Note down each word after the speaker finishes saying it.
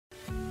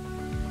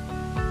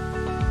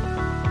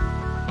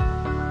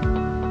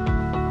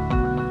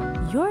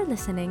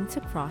listening to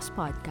Cross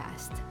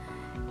Podcast.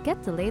 Get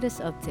the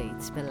latest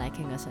updates by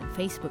liking us on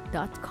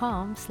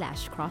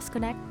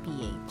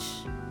facebook.com/crossconnectph.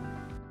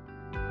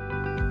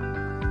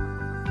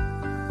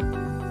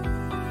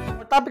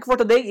 Our topic for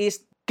today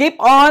is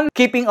keep on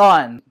keeping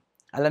on.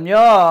 Alam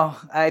nyo,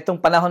 itong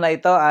panahon na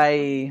ito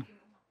ay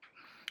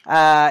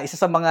isa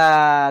sa mga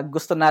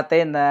gusto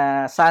natin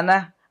na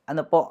sana,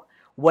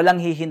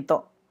 walang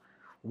hihinto,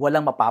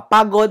 walang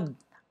mapapagod,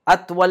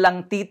 at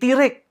walang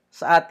titirik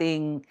sa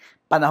ating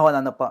panahon,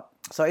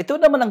 So, ito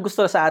naman ang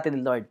gusto sa atin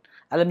ni Lord.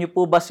 Alam niyo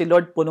po ba si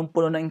Lord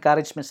punong-puno ng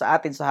encouragement sa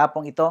atin sa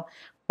hapong ito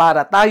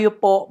para tayo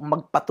po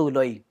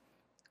magpatuloy.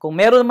 Kung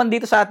meron man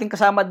dito sa ating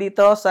kasama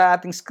dito sa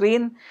ating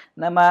screen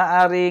na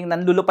maaaring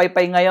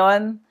nanlulupay-pay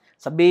ngayon,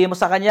 sabihin mo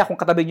sa kanya kung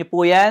katabi niyo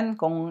po yan,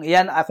 kung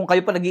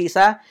kayo po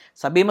nag-iisa,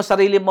 sabihin mo sa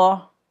sarili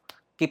mo,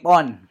 keep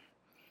on.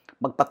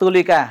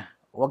 Magpatuloy ka.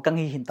 Huwag kang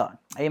hihinto.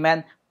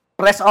 Amen?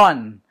 Press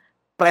on.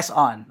 Press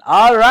on.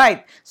 All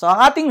right. So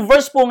ang ating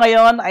verse po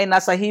ngayon ay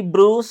nasa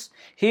Hebrews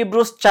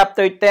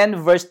chapter 10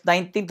 verse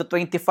 19 to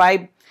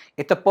 25.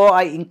 Ito po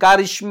ay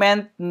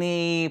encouragement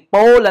ni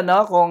Paul,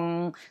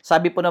 kung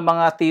sabi po ng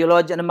mga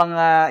theologian, ng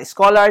mga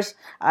scholars,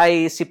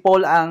 ay si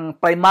Paul ang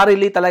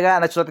primarily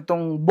talaga nagsulat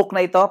itong book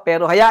na ito.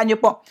 Pero hayaan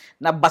niyo po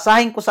na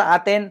basahin ko sa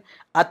atin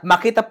at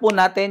makita po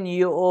natin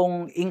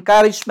yung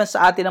encouragement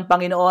sa atin ng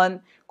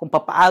Panginoon kung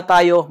paano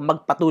tayo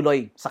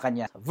magpatuloy sa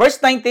Kanya. Verse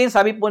 19,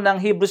 sabi po ng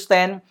Hebrews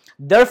 10,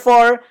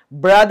 "Therefore,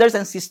 brothers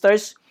and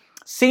sisters,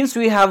 since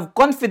we have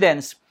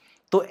confidence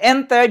to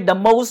enter the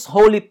most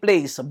holy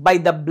place by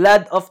the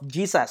blood of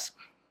Jesus."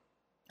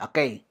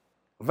 Okay.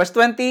 Verse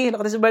 20, look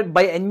at this word,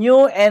 "By a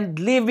new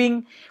and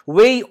living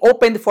way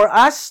opened for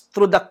us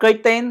through the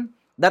curtain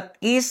that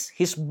is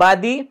His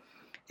body,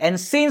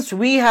 and since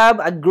we have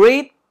a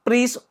great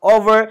priest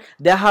over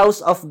the house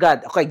of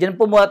God." Okay, dyan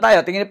po muna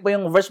tayo. Tingnan po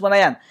yung verse mo na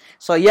yan.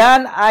 So,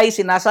 yan ay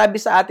sinasabi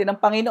sa atin ng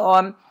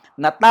Panginoon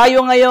na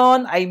tayo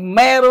ngayon ay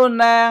meron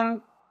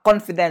ng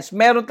confidence,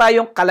 meron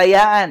tayong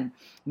kalayaan,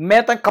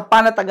 meron tayong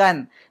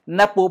kapanatagan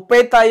na po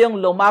pwede tayong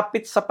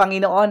lumapit sa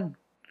Panginoon.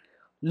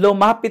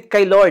 Lumapit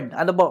kay Lord.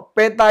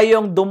 Pwede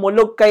tayong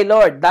dumulog kay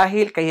Lord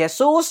dahil kay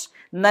Jesus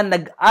na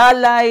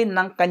nag-alay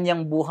ng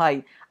kanyang buhay.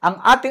 Ang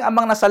ating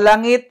Amang nasa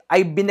langit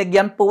ay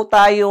binigyan po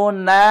tayo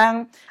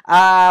ng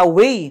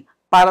way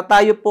para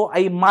tayo po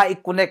ay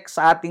ma-connect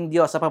sa ating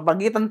Diyos sa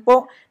pamamagitan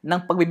po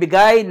ng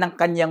pagbibigay ng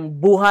kanyang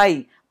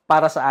buhay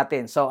para sa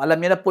atin. So, alam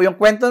niyo na po yung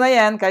kwento na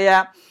yan,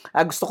 kaya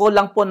gusto ko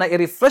lang po na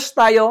i-refresh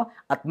tayo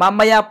at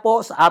mamaya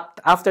po,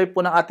 after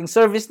po ng ating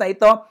service na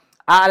ito,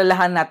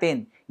 aalalahan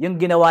natin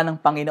yung ginawa ng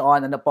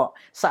Panginoon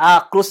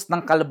sa krus ng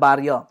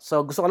Kalbaryo.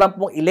 So, gusto ko lang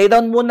po i-lay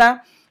down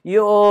muna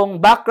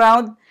yung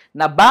background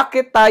na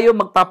bakit tayo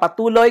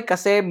magpapatuloy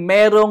kasi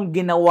merong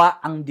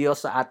ginawa ang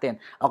Diyos sa atin.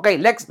 Okay,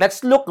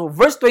 let's look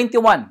verse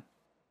 21.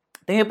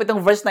 Tingnan po itong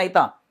verse na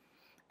ito.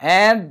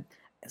 "And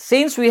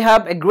since we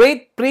have a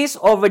great priest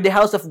over the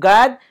house of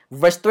God,"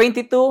 verse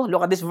 22,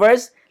 look at this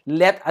verse,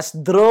 "let us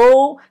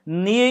draw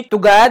near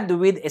to God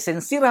with a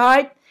sincere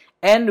heart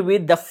and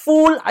with the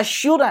full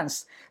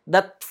assurance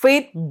that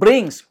faith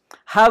brings,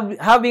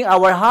 having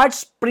our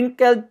hearts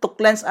sprinkled to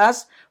cleanse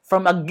us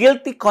from a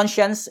guilty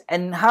conscience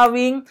and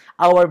having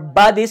our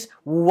bodies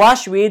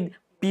washed with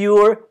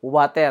pure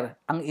water."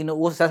 Ang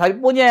inuusa, sabi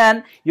po niya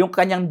yan, yung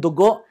kanyang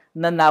dugo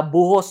na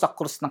nabuhos sa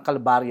krus ng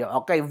Kalbaryo.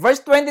 Okay,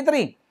 verse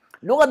 23.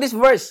 Look at this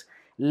verse.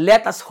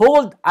 "Let us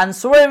hold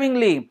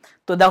unswervingly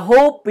to the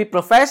hope we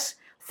profess,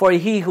 for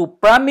He who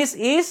promised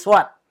is"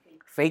 what?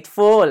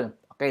 Faithful.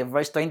 Okay,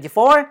 verse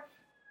 24.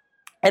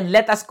 "And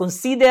let us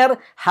consider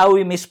how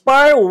we may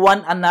spur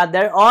one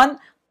another on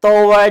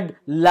toward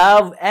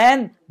love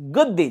and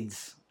good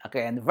deeds."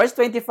 Okay, and verse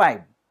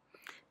 25.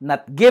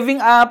 "Not giving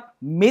up,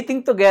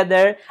 meeting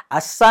together,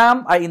 as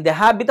some are in the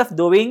habit of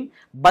doing,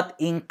 but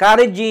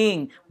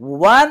encouraging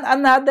one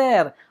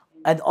another,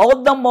 and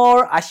all the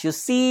more as you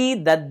see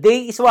that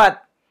day is"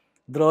 what?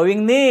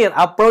 Drawing near,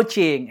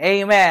 approaching.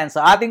 Amen.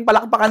 So, ating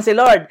palakpakan si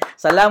Lord.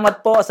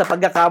 Salamat po sa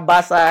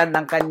pagkakabasa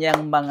ng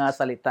kanyang mga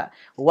salita.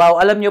 Wow,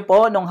 alam niyo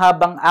po, nung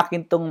habang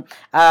akin itong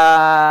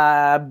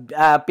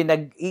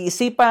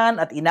pinag-iisipan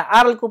at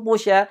inaaral ko po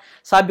siya,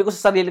 sabi ko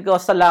sa sarili ko,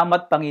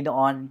 salamat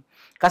Panginoon.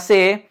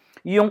 Kasi,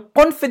 yung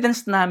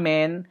confidence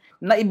namin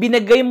na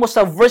ibinigay mo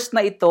sa verse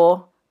na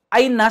ito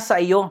ay nasa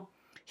iyo.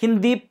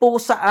 Hindi po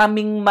sa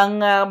aming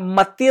mga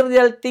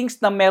material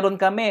things na meron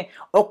kami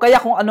o kaya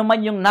kung ano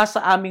man yung nasa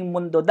aming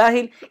mundo.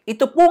 Dahil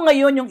ito po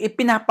ngayon yung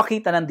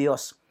ipinapakita ng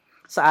Diyos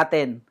sa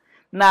atin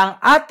na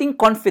ang ating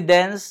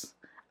confidence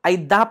ay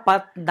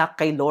dapat na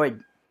kay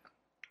Lord.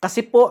 Kasi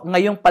po,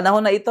 ngayong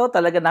panahon na ito,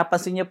 talaga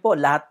napansin niyo po,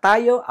 lahat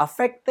tayo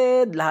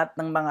affected, lahat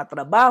ng mga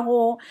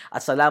trabaho,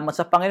 at salamat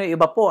sa Panginoon,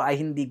 iba po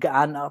ay hindi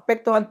gaano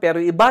apektuhan,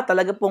 pero iba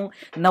talaga pong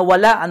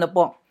nawala,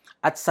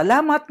 At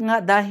salamat nga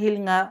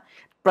dahil nga,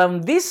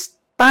 from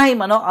this time,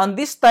 on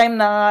this time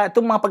na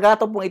itong mga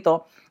pagkakataon pong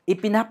ito,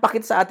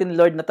 ipinapakita sa atin,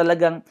 Lord, na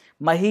talagang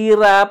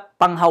mahirap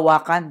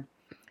panghawakan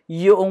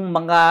yung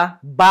mga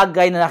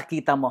bagay na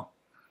nakikita mo.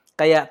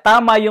 Kaya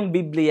tama yung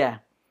Biblia.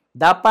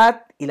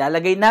 Dapat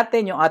ilalagay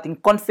natin yung ating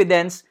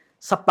confidence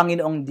sa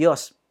Panginoong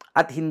Diyos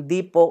at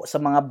hindi po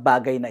sa mga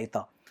bagay na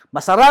ito.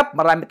 Masarap,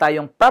 marami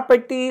tayong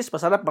properties,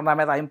 masarap,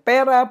 marami tayong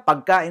pera,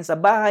 pagkain sa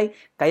bahay,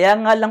 kaya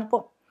nga lang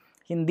po,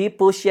 hindi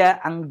po siya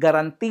ang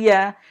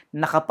garantiya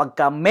na kapag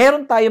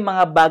meron tayong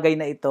mga bagay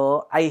na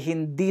ito, ay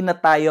hindi na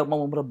tayo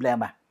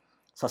mamumroblema.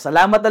 So,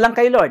 salamat na lang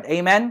kay Lord.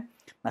 Amen?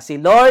 Na si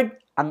Lord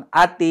ang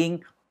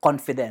ating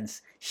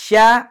confidence.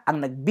 Siya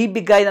ang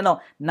nagbibigay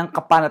ng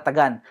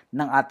kapanatagan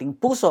ng ating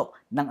puso,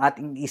 ng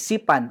ating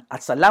isipan.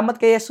 At salamat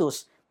kay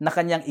Jesus na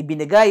kanyang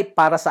ibinigay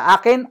para sa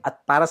akin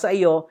at para sa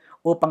iyo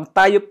upang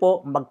tayo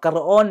po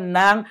magkaroon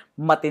ng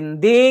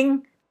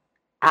matinding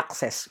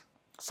access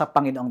sa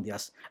Panginoong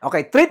Diyos.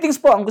 Okay, 3 things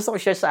po ang gusto ko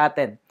share sa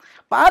atin.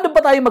 Paano ba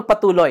tayo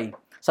magpatuloy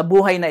sa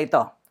buhay na ito?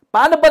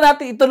 Paano ba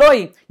natin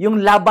ituloy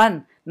yung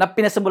laban na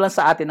pinasimulan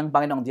sa atin ng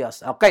Panginoong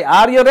Diyos? Okay,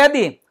 are you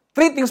ready?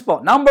 3 things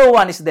po. Number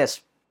 1 is this.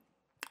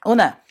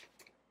 Una,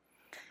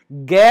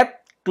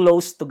 get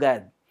close to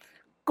God.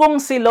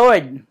 Kung si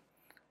Lord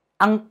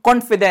ang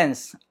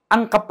confidence,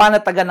 ang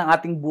kapanatagan ng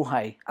ating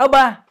buhay,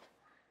 aba,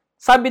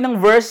 sabi ng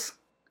verse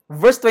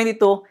 22,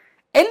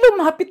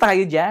 lumapit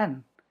tayo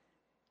dyan.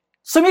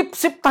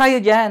 Sumipsip tayo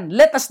dyan.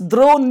 Let us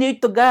draw near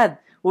to God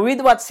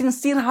with what?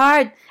 Sincere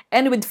heart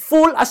and with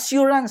full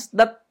assurance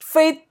that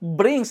faith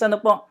brings.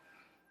 Ano po?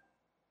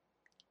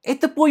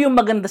 Ito po yung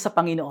maganda sa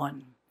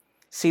Panginoon.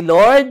 Si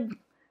Lord,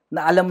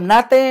 na alam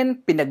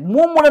natin,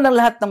 pinagmumula ng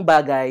lahat ng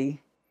bagay,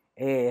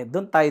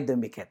 doon tayo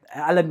dumikit.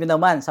 Alam niyo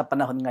naman sa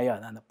panahon ngayon,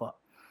 ano po?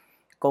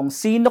 Kung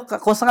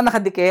saan ka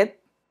nakadikit,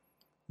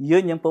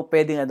 yun yung po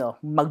pwedeng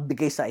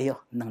magbigay sa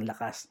iyo ng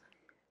lakas.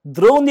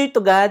 Draw near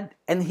to God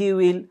and He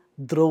will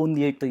draw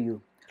near to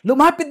you.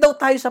 Lumapit daw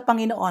tayo sa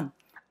Panginoon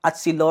at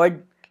si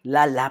Lord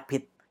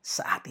lalapit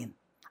sa atin.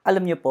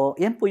 Alam niyo po,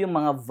 yan po yung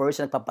mga verse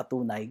na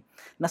nagpapatunay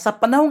na sa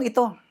panahong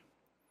ito,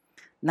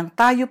 nang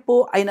tayo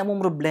po ay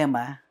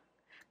namumroblema,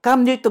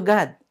 come near to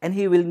God and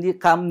He will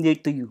come near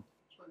to you.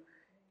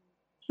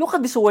 Look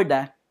at this word.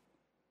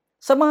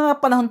 Sa mga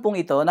panahon pong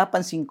ito,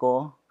 napansin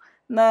ko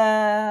na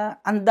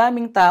ang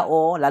daming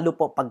tao, lalo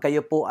po pag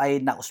kayo po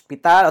ay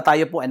na-ospital, o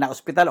tayo po ay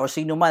na-ospital, o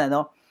sino man,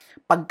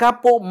 pagka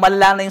po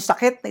malala na yung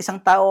sakit ng isang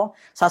tao,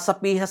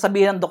 sasabihin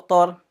ng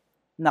doktor,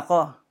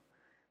 nako,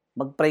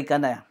 mag-pray ka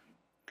na.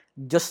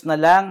 Diyos na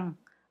lang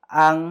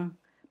ang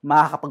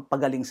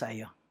makakapagpagaling sa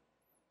iyo.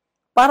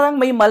 Parang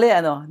may mali,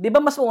 Di ba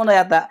mas una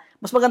yata,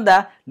 mas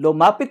maganda,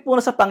 lumapit po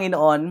na sa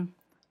Panginoon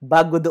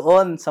bago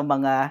doon sa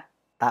mga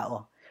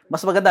tao.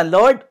 Mas maganda,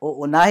 Lord,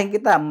 uunahin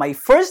kita. My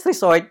first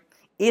resort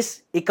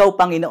is ikaw,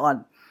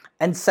 Panginoon.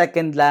 And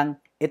second lang,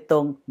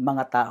 itong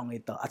mga taong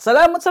ito. At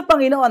salamat sa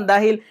Panginoon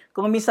dahil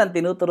kung minsan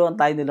tinuturuan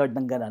tayo ni Lord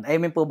ng ganon.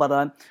 Amen po ba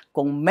ron?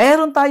 Kung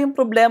meron tayong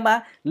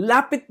problema,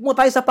 lapit mo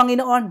tayo sa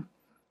Panginoon.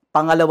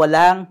 Pangalawa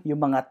lang,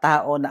 yung mga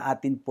tao na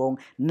atin pong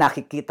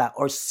nakikita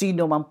or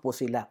sino man po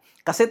sila.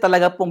 Kasi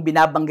talaga pong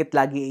binabanggit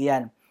lagi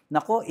iyan.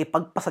 Nako,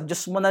 ipagpasa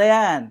Diyos mo na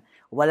yan.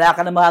 Wala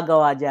ka na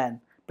magagawa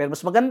dyan. Pero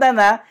mas maganda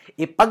na,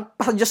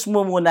 ipagpasa Diyos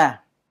mo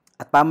muna.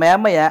 At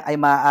pamaya-maya ay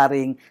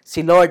maaaring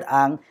si Lord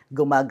ang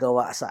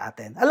gumagawa sa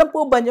atin. Alam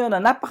po ba nyo na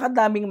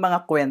napakadaming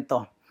mga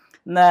kwento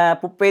na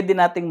pwede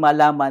nating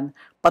malaman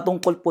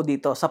patungkol po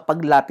dito sa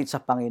paglapit sa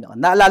Panginoon.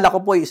 Naalala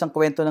ko po yung isang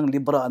kwento ng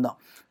libro.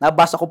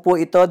 Nabasa ko po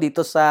ito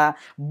dito sa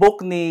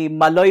book ni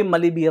Maloy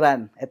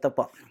Malibiran. Ito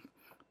po.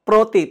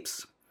 Pro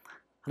tips.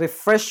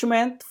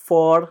 Refreshment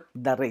for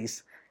the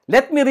race.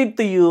 Let me read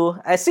to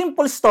you a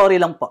simple story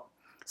lang po.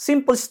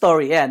 Simple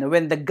story. Yan.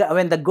 When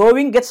the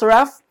going gets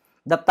rough,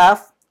 the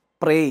tough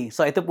pray.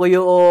 So ito po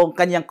yung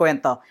kanyang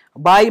kwento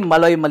by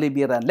Maloy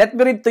Malibiran. Let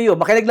me read to you.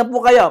 Makinig lang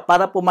po kayo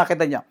para po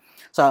makita nyo.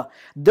 So,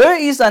 there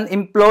is an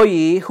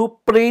employee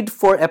who prayed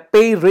for a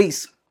pay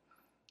raise.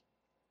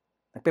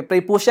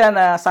 Nagpe-pray po siya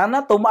na sana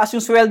tumaas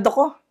yung sweldo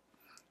ko.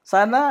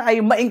 Sana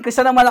ay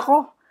ma-increase na naman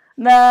ako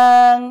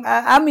ng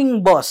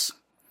aming boss.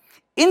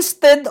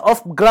 Instead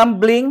of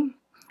grumbling,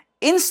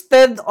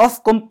 instead of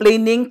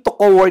complaining to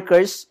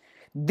coworkers,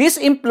 this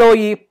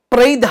employee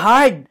prayed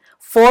hard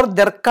for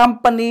their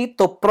company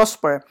to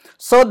prosper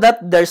so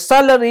that their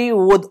salary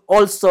would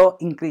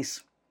also increase.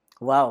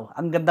 Wow,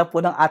 ang ganda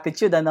po ng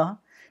attitude,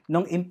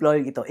 nung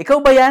employee ito.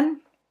 Ikaw ba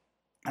yan?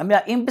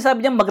 Imbis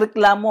sabi niya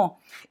magreklamo,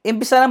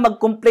 imbis na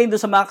mag-complain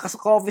doon sa mga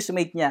ka-office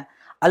mate niya,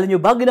 alam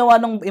niyo ba, ginawa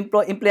ng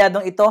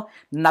empleyadong ito,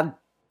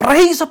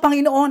 nag-pray sa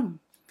Panginoon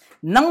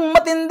nang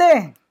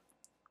matindi.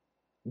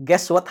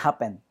 Guess what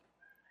happened?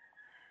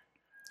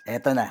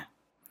 Eto na.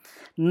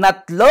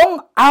 Not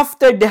long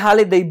after the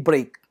holiday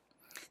break,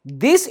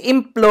 this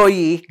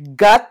employee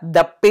got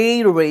the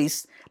pay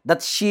raise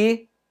that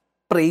she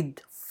prayed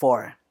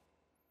for.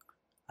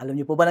 Alam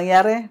niyo po ba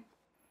nangyari?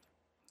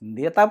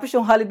 Hindi natapos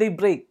yung holiday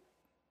break.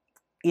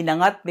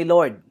 Inangat ni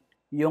Lord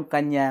yung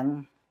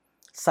kanyang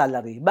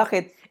salary.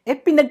 Bakit?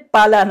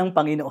 Pinagpala ng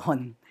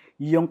Panginoon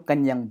yung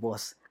kanyang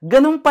boss.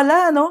 Ganun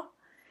pala,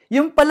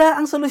 Yung pala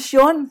ang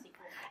solusyon.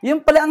 Yung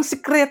pala ang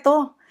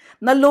sikreto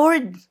na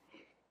Lord,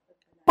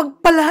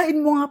 pagpalain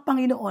mo nga,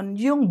 Panginoon,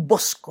 yung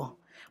boss ko.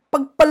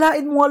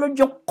 Pagpalain mo nga, Lord,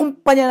 yung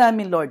kumpanya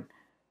namin, Lord.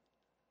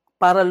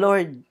 para,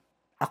 Lord,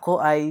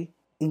 ako ay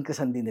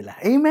increasean din nila.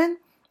 Amen?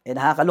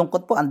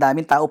 Nakakalungkot po, ang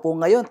daming tao po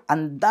ngayon,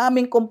 ang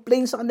daming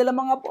complaints sa kanilang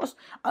mga boss.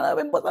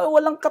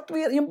 Walang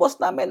katwir, yung boss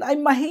namin ay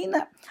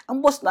mahina. Ang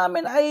boss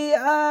namin ay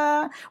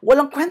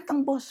walang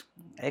kwentang boss.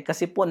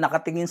 Kasi po,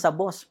 nakatingin sa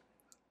boss.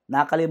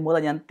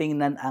 Nakalimutan niyang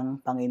tingnan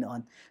ang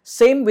Panginoon.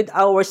 Same with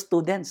our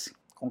students.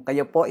 Kung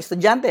kayo po,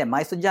 estudyante,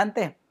 mga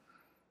estudyante,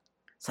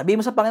 sabihin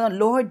mo sa Panginoon,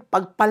 Lord,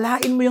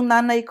 pagpalain mo yung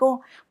nanay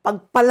ko,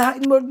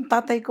 pagpalain mo yung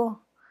tatay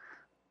ko,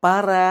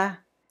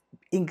 para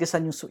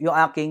increasean yung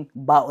aking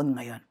baon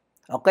ngayon.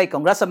 Okay,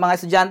 congrats sa mga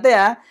estudyante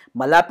ha.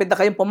 Malapit na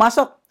kayong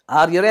pumasok.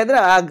 Are you ready?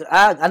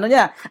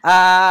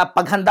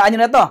 Paghandaan nyo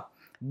na to.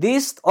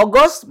 This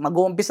August,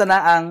 mag-uumpisa na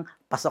ang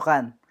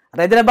pasukan.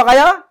 Ready na ba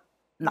kayo?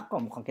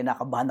 Nako, mukhang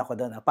kinakabahan ako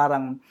doon.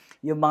 Parang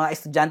yung mga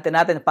estudyante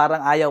natin,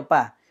 parang ayaw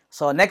pa.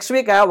 So next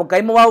week, huwag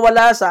kayong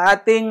mawawala sa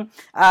ating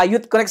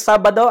Youth Connect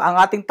Sabado. Ang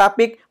ating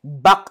topic,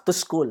 Back to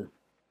School.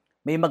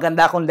 May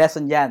maganda akong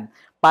lesson dyan.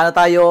 Paano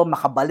tayo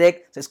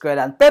makabalik sa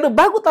eskwelahan. Pero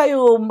bago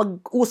tayo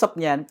mag-usap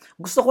niyan,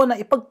 gusto ko na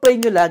ipag-pray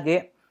nyo lagi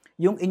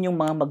yung inyong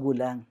mga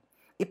magulang.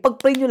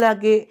 Ipag-pray nyo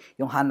lagi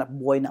yung hanap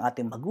buhay ng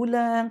ating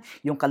magulang,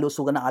 yung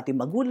kalusugan ng ating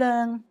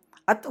magulang.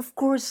 At of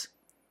course,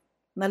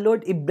 na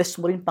Lord, i-bless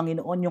mo rin,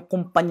 Panginoon, yung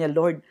kumpanya,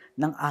 Lord,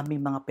 ng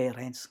aming mga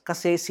parents.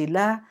 Kasi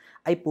sila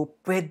ay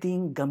po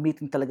pwedeng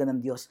gamitin talaga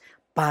ng Diyos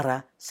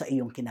para sa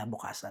iyong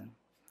kinabukasan.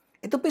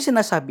 Ito po yung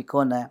sinasabi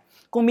ko na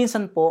kung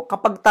minsan po,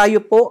 kapag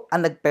tayo po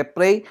ang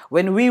nagpe-pray,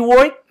 when we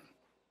work.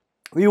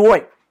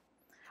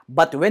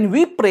 But when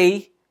we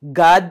pray,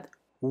 God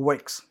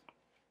works.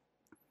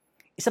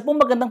 Isa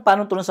pong magandang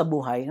panuntunan sa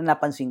buhay na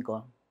napansin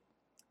ko,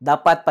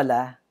 dapat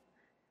pala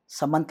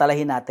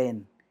samantalahin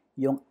natin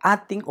yung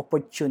ating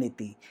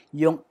opportunity,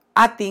 yung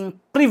ating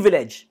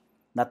privilege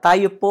na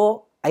tayo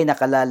po ay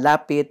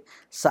nakalalapit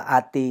sa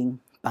ating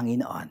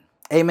Panginoon.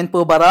 Amen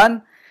po ba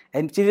ron?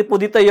 And sino po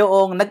dito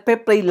yung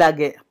nagpe-pray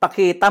lagi?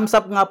 Paki-thumbs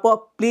up nga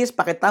po. Please,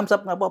 paki-thumbs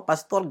up nga po.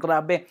 Pastor,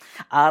 grabe.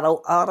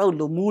 Araw-araw,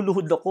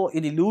 lumuluhod ako.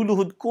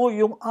 Iniluluhod ko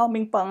yung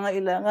aming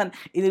pangailangan.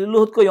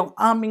 Iniluluhod ko yung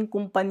aming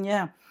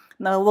kumpanya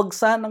na huwag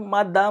sanang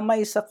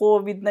madamay sa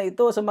COVID na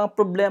ito, sa mga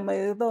problema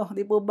ito.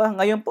 Di po ba?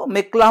 Ngayon po,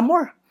 may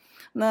clamor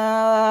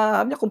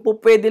na kung po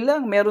pwede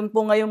lang, meron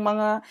po ngayong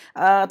mga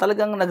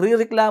talagang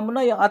nagre-reklamo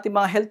na yung ating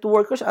mga health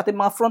workers, ating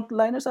mga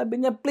frontliners. Sabi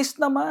niya, please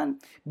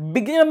naman,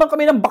 bigyan naman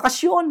kami ng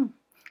bakasyon.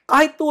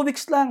 Kahit 2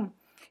 weeks lang.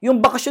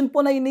 Yung bakasyon po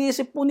na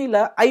iniisip po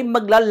nila ay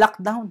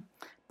magla-lockdown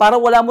para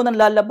wala mo nang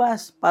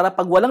lalabas. Para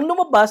pag walang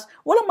lumabas,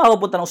 walang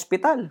mapupunta ng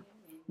ospital.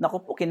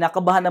 Naku po,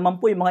 kinakabahan naman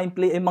po yung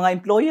mga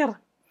employer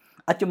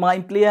at yung mga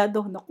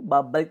empleyado. Naku,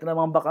 babalik na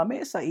naman ba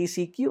kami sa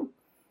ECQ?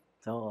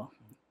 So,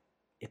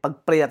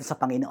 ipag-pray natin sa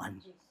Panginoon.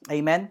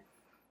 Amen?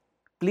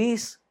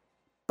 Please,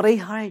 pray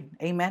hard.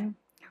 Amen?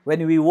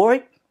 When we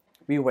work.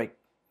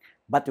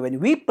 But when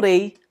we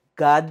pray,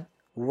 God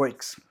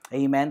works.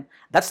 Amen?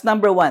 That's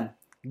number 1.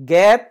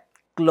 Get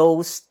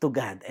close to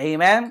God.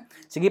 Amen?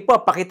 Sige po,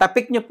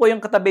 pakitapik nyo po yung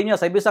katabi nyo.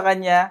 Sabi sa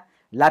kanya,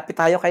 lapit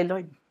tayo kay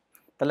Lord.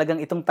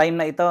 Talagang itong time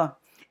na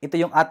ito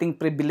yung ating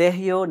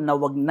pribilehyo na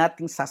wag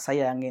nating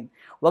sasayangin.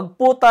 Wag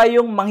po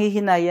tayong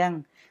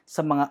manghihinayang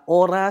sa mga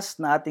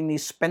oras na ating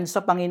ni-spend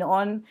sa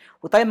Panginoon.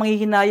 Huwag tayong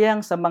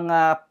manghihinayang sa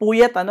mga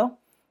puyat,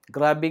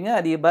 Grabe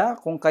nga, di ba?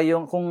 Kung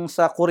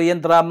sa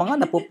Korean drama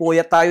nga,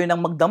 napupuyat tayo ng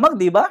magdamag,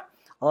 di ba?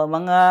 O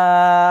mga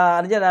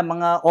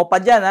mga opa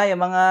diyan,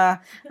 yung mga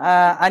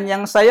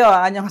anyang sayo.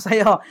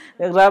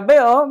 Grabe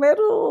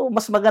pero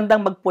mas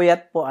magandang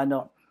magpuyat po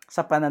sa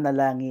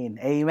pananalangin.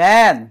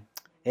 Amen.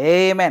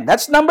 Amen.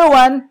 That's number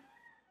 1.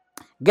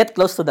 Get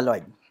close to the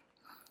Lord.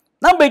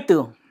 Number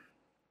 2.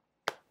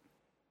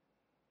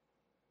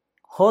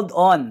 Hold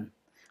on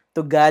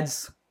to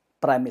God's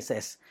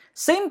promises.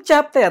 Same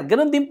chapter,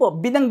 ganun din po,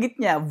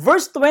 binanggit niya.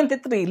 Verse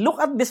 23, look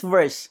at this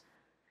verse.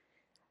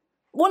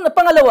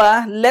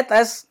 Pangalawa, let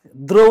us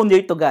draw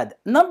near to God.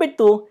 Number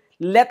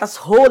 2, let us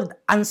hold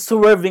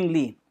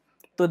unswervingly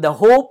to the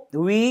hope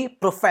we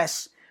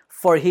profess.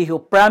 For he who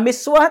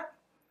promised what?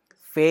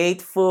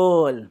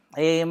 Faithful.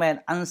 Amen.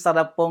 Ang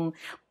sarap pong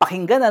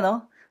pakinggan,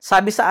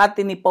 Sabi sa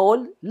atin ni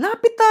Paul,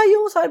 lapit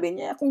tayo, sabi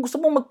niya. Kung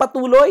gusto mong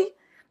magpatuloy,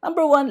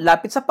 number 1,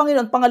 lapit sa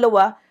Panginoon.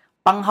 Pangalawa,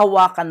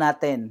 panghawakan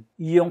natin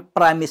yung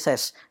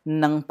promises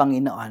ng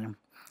Panginoon.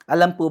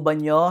 Alam po ba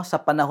nyo, sa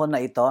panahon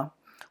na ito,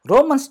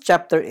 Romans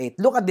chapter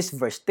 8, look at this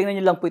verse. Tingnan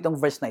nyo lang po itong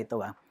verse na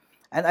ito.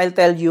 And I'll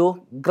tell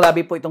you,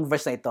 grabe po itong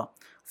verse na ito.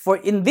 For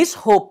in this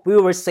hope we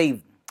were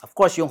saved. Of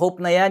course, yung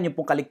hope na yan, yung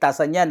pong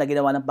kaligtasan niya na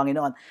ginawa ng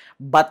Panginoon.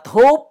 But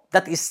hope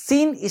that is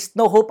seen is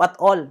no hope at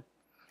all.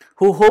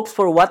 Who hopes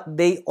for what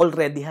they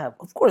already have.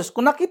 Of course,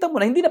 kung nakita mo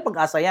na, hindi na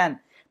pag-asa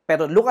yan.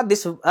 Pero look at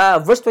this,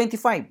 verse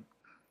 25.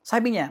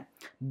 Sabi niya,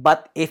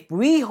 but if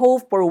we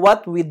hope for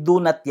what we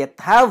do not yet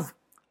have,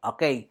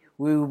 okay,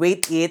 we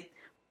wait it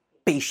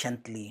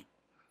patiently.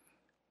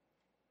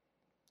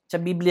 Sa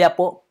Biblia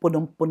po,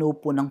 punong-puno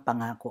po ng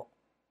pangako.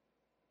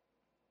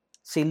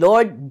 Si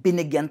Lord,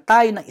 binigyan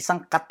tayo ng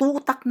isang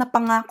katutak na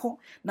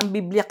pangako ng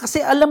Biblia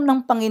kasi alam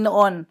ng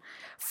Panginoon,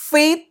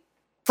 faith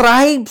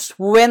thrives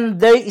when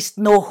there is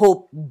no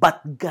hope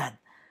but God.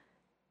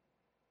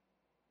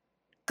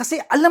 Kasi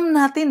alam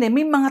natin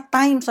may mga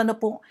times na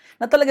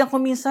talagang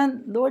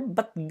kuminsan, Lord,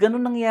 ba't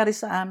ganun nangyari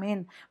sa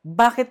amin?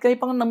 Bakit kami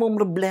pang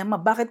namumroblema?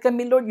 Bakit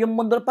kami, Lord, yung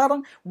mundo,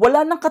 parang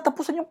wala nang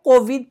katapusan yung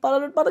COVID,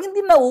 parang hindi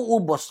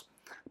nauubos.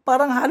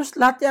 Parang halos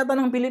lahat yata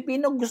ng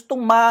Pilipino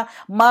gustong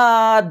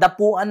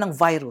madapuan ng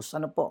virus.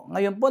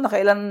 Ngayon po,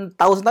 nakailan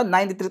thousand na,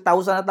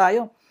 93,000 na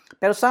tayo.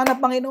 Pero sana,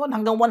 Panginoon,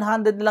 hanggang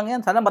 100 lang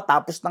yan. Sana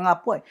matapos na nga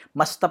po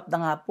Ma-stop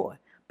na nga po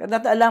Pero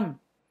natin alam,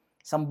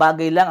 isang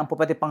bagay lang ang po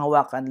pwede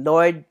panghawakan.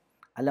 Lord,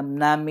 alam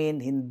namin,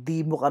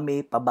 hindi mo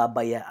kami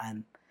pababayaan.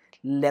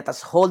 Let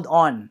us hold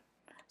on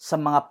sa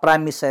mga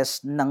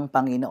promises ng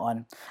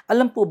Panginoon.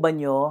 Alam po ba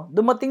nyo,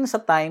 dumating sa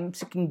time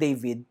si King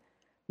David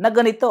na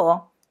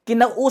ganito,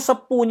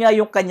 kinausap po niya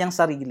yung kanyang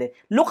sarili.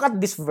 Look at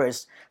this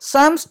verse.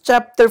 Psalms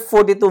chapter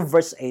 42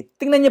 verse 8.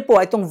 Tingnan niyo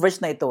po itong verse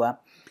na ito.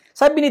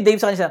 Sabi ni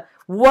David sa kanya,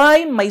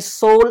 "Why my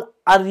soul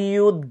are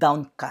you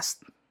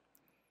downcast?"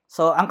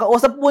 So, ang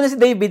kausap po niya si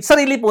David,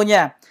 sarili po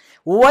niya.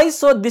 "Why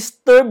so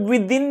disturbed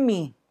within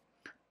me?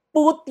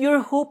 Put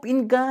your hope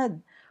in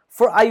God,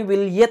 for I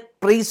will yet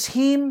praise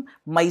Him,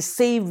 my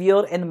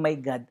Savior and my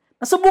God."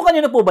 Nasubukan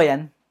niyo na po ba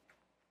yan?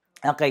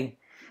 Okay.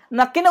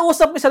 Na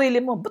kinausap mo yung sarili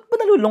mo, ba't ba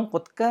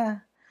nalulungkot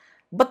ka?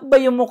 Ba't ba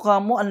yung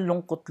mukha mo ang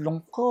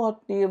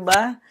lungkot-lungkot,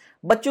 diba?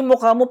 Ba't yung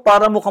mukha mo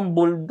para mukhang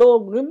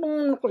bulldog?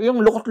 Yung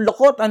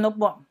lukot-lukot,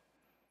 po?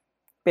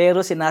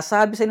 Pero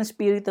sinasabi sa ng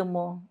Espiritu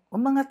mo,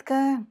 umangat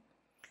ka.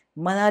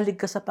 Manalig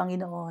ka sa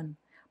Panginoon.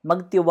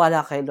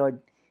 Magtiwala kay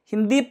Lord.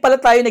 Hindi pala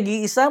tayo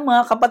nag-iisa,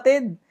 mga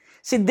kapatid.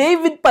 Si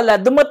David pala,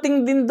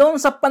 dumating din doon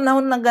sa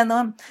panahon na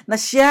gano'n, na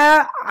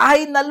siya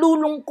ay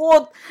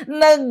nalulungkot,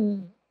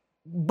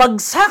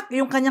 nagbagsak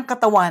yung kanyang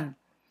katawan.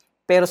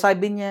 Pero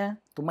sabi niya,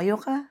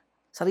 tumayo ka,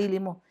 sarili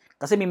mo.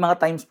 Kasi may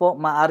mga times po,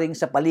 maaring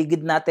sa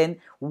paligid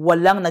natin,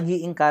 walang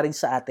nag-i-encourage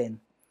sa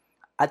atin.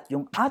 At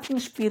yung ating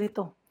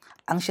espiritu,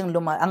 ang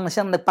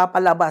siyang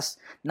nagpapalabas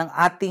ng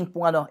ating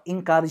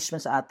encouragement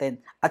sa atin.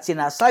 At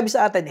sinasabi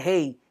sa atin,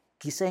 hey,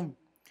 gising.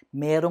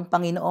 Merong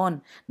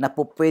Panginoon na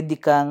po pwede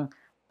kang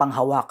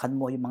panghawakan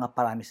mo yung mga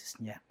promises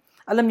niya.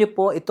 Alam niyo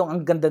po, itong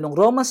ang ganda ng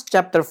Romans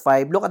chapter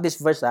 5, look at this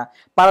verse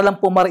para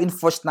lang po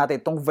ma-reinforce natin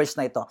itong verse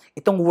na ito,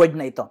 itong word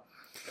na ito.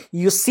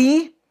 You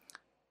see,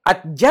 at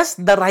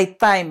just the right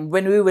time,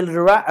 when we will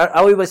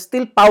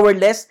still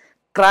powerless,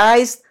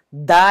 Christ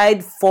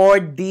died for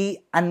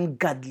the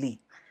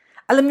ungodly.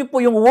 Alam niyo po,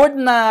 yung word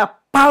na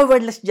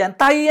powerless dyan,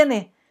 tayo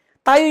yan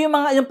Tayo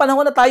yung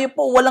panahon na tayo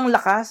po walang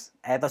lakas.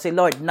 Eto si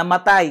Lord,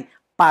 namatay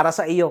para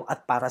sa iyo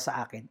at para sa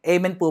akin.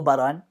 Amen po ba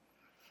ron?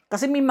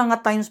 Kasi may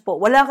mga times po,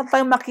 wala ka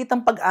tayong makitang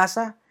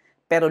pag-asa.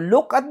 Pero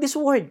look at this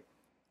word.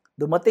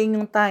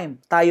 Dumating yung time,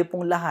 tayo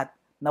pong lahat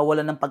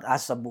nawala ng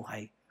pag-asa sa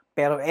buhay.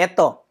 Pero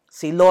eto,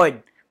 si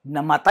Lord,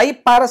 namatay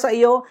para sa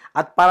iyo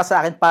at para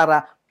sa akin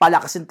para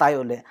palakasin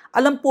tayo ulit.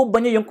 Alam po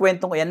ba niyo yung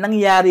kwentong yan?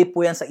 Nangyari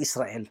po yan sa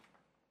Israel.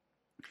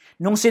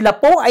 Nung sila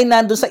po ay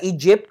nandun sa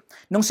Egypt,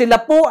 nung sila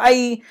po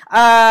ay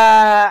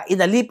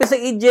inalipin sa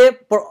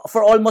Egypt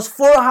for almost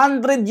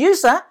 400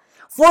 years,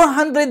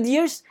 400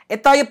 years.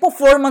 Tayo po,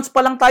 4 months pa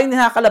lang tayo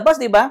nakakalabas,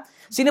 di ba?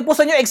 Sino po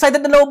sa inyo excited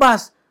na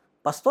lumabas?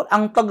 Pastor,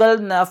 ang tagal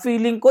na.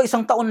 Feeling ko,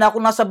 1 taon na ako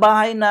nasa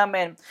bahay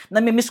namin.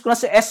 Namimiss ko na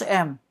si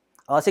SM.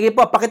 O, sige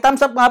po, paki-thumbs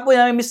up nga po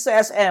yung namimiss sa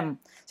SM.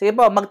 Sige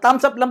po,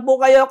 mag-thumbs up lang po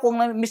kayo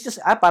kung namimiss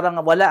nyo. Parang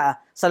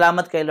wala.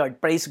 Salamat kay Lord.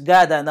 Praise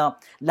God.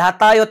 Lahat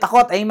tayo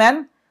takot.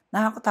 Amen?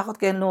 Nakakatakot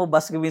kayo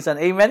lumabas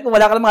minsan. Amen? Kung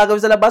wala ka lang magagawin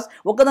sa labas,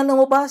 huwag ka na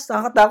lumabas.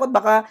 Nakakatakot.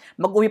 Baka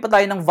mag-uwi pa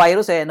tayo ng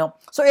virus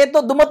So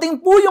ito,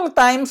 dumating po yung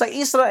time sa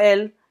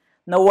Israel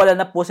na wala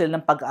na po sila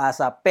ng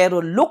pag-asa.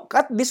 Pero look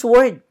at this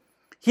word.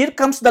 Here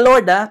comes the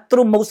Lord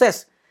through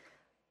Moses.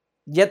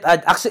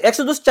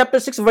 Exodus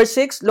chapter 6 verse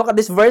 6. Look at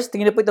this verse.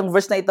 Tingnan niyo po itong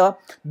verse na ito.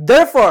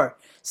 Therefore,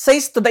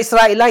 says to the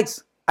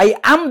Israelites, I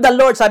am the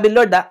Lord, sabi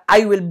Lord,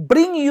 I will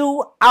bring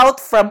you out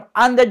from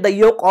under the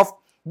yoke of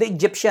the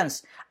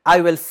Egyptians. I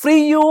will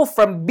free you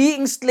from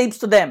being slaves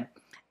to them.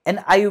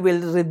 And I will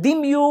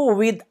redeem you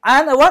with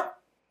an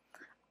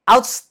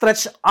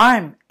outstretched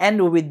arm and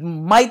with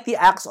mighty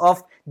acts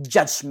of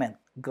judgment.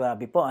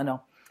 Grabe po,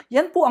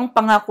 Yan po ang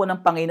pangako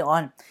ng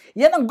Panginoon.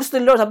 Yan ang gusto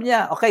ni Lord. Sabi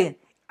niya, okay,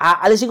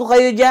 aalisin ko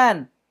kayo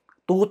dyan.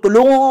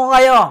 Tutulungan ko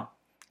kayo.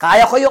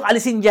 Kaya ko yung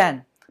alisin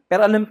dyan.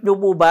 Pero alam niyo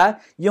po ba,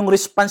 yung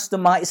response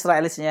ng mga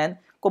Israelites niyan,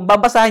 kung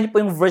babasahin niyo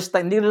po yung verse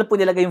 9, hindi nila po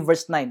nilagay yung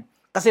verse 9.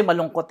 Kasi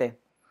malungkot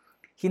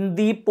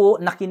Hindi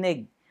po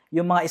nakinig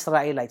yung mga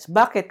Israelites.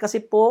 Bakit? Kasi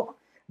po,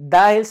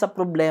 dahil sa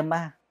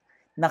problema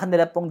na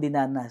kanila pong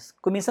dinanas.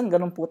 Kuminsan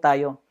ganun po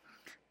tayo.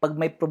 Pag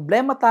may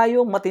problema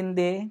tayo,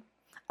 matindi,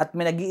 at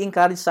may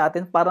nag-i-encourage sa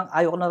atin, parang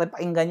ayaw ko na rin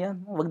pakinggan yan.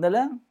 Huwag na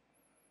lang.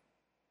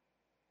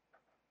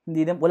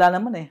 Wala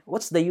naman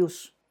What's the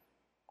use?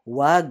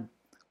 Huwag.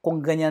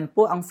 Kung ganyan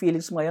po ang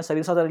feelings mo ngayon,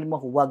 sabihin sa sarili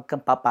mo, huwag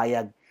kang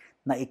papayag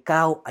na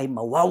ikaw ay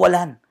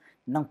mawawalan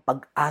ng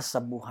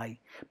pag-asa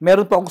buhay.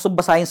 Meron po akong gusto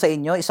basahin sa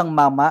inyo, isang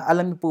mama,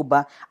 alam niyo po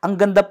ba, ang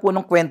ganda po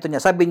ng kwento niya.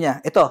 Sabi niya,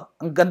 ito,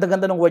 ang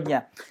ganda-ganda ng word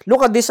niya.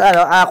 Look at this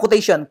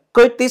quotation.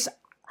 Curtis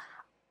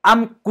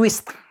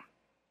amquist.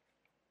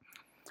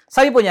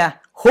 Sabi po niya,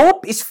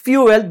 hope is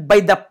fueled by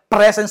the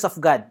presence of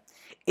God.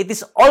 It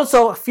is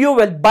also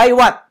fueled by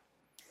what?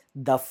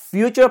 The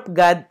future of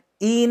God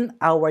in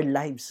our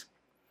lives.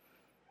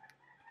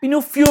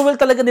 Pinu-fuel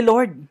talaga ni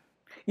Lord.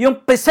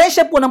 Yung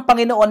presensya po ng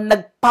Panginoon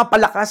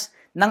nagpapalakas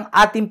ng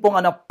ating pong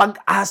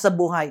pag-asa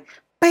buhay.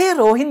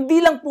 Pero hindi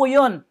lang po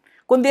yun.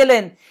 Kundi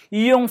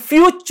yung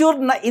future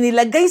na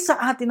inilagay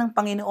sa atin ng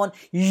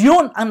Panginoon,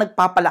 yun ang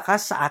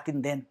nagpapalakas sa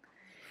atin din.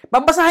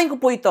 Babasahin ko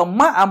po ito,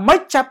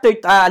 Luke chapter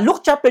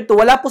 2,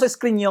 wala po sa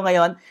screen nyo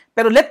ngayon,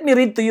 pero let me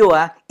read to you,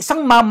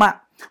 isang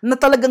mama na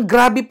talagang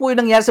grabe po yung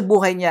nangyari sa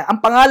buhay niya.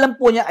 Ang pangalan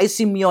po niya ay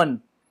Simeon.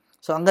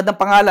 So, ang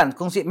gandang pangalan.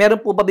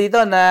 Meron po ba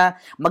dito na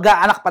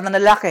mag-aanak pa na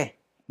lalaki?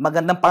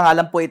 Magandang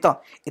pangalan po ito.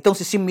 Itong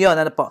si Simeon,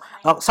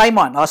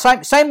 Simon.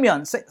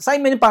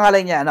 Simon yung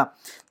pangalan niya.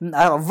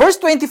 Verse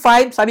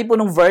 25, sabi po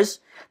nung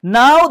verse,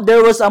 now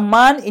there was a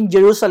man in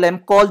Jerusalem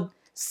called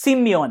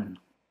Simeon.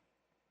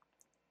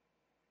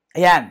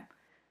 Ayan.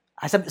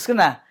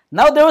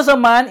 Now there was a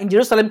man in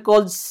Jerusalem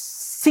called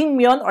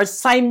Simeon or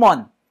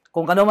Simon.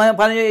 Kung paano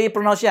nyo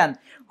i-pronounce yan.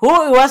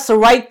 Who was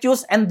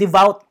righteous and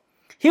devout.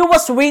 He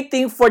was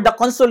waiting for the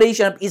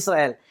consolation of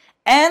Israel.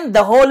 And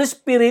the Holy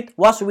Spirit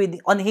was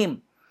on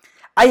him.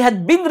 It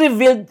had been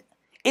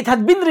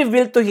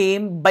revealed to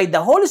him by the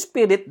Holy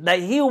Spirit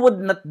that he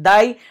would not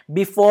die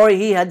before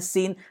he had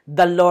seen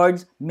the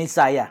Lord's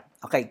Messiah.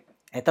 Okay.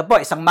 Ito po,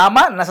 isang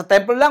mama, nasa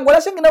templo lang. Wala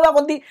siyang ginawa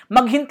kundi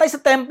maghintay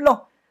sa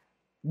templo.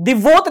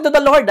 Devoted to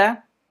the Lord,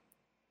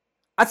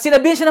 At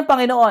sinabihan siya ng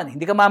Panginoon,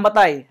 hindi ka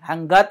mamatay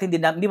hanggat hindi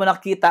mo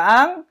nakita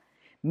ang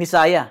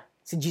Messiah,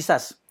 si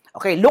Jesus.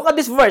 Okay, look at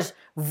this verse.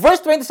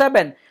 Verse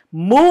 27,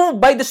 moved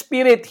by the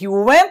Spirit, he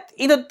went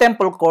into the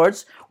temple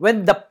courts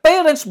when the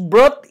parents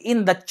brought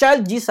in the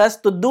child Jesus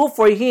to do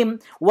for him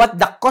what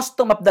the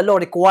custom of the law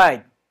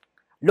required.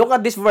 Look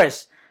at this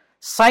verse.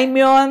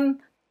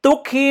 Simeon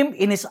took him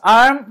in his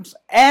arms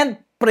and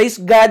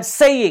praised God,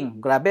 saying,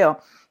 grabe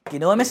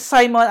kinuha mo si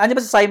Simon. Ano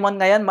ba si Simon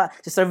ngayon,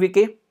 Sister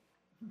Vicky?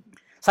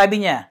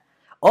 Sabi niya,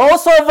 O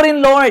Sovereign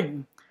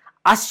Lord,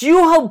 as you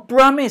have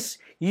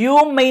promised, you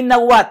may now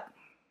what?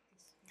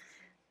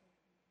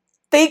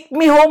 Take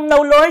me home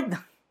now, Lord.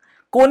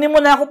 Kunin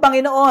mo na ako,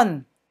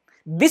 Panginoon.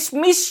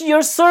 Dismiss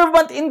your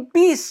servant in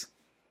peace.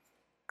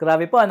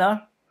 Grabe po,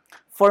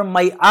 For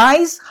my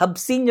eyes have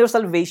seen your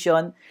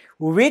salvation,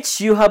 which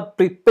you have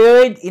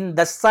prepared in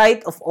the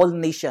sight of all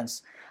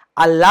nations,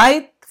 a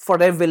light for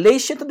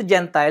revelation to the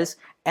Gentiles,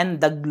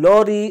 and the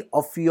glory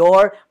of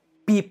your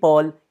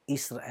people,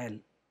 Israel.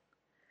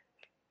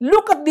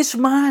 Look at this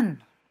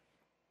man.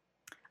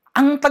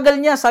 Ang tagal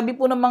niya, sabi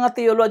po ng mga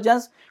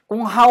theologians,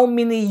 kung how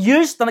many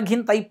years na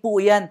naghintay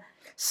po yan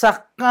sa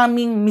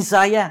coming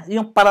Messiah,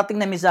 yung parating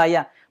na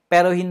Messiah.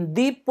 Pero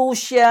hindi po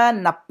siya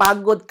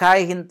napagod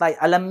kahit hintay.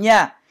 Alam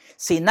niya,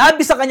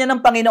 sinabi sa kanya ng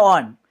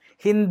Panginoon,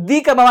 hindi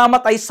ka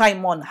mamamatay,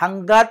 Simon,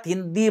 hanggat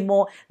hindi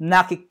mo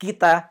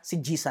nakikita si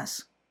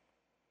Jesus.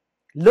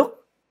 Look,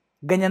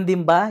 ganyan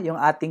din ba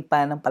yung ating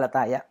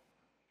pananampalataya?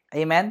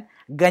 Amen?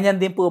 Ganyan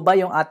din po ba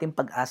yung ating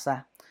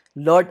pag-asa?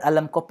 Lord,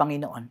 alam ko,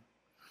 Panginoon,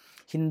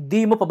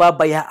 hindi mo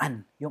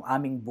pababayaan yung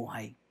aming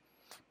buhay.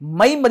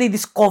 May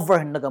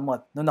madidiscover na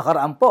gamot. Noong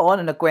nakaraan po,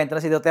 nung nagkwento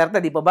na si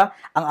Duterte, di pa ba?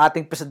 Ang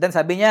ating president,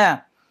 sabi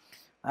niya,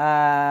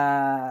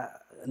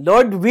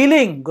 Lord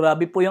willing,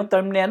 grabe po yung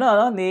term niya,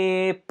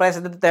 ni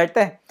President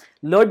Duterte.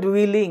 Lord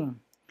willing,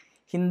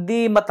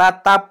 hindi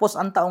matatapos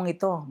ang taong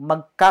ito.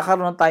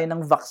 Magkakaroon tayo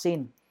ng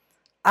vaccine.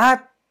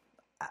 At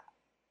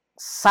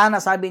sana,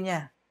 sabi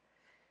niya,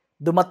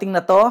 dumating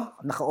na to,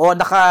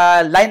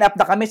 naka-line up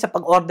na kami sa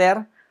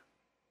pag-order.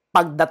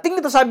 Pagdating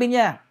nito, sabi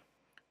niya,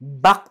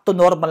 back to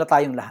normal na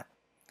tayong lahat.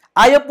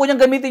 Ayaw po niyang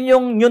gamitin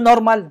yung new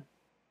normal.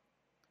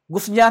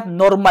 Gusto niya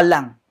normal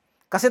lang.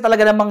 Kasi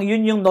talaga namang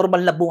yun yung normal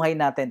na buhay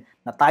natin.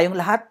 Na tayong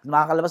lahat,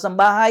 makakalabas ng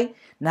bahay,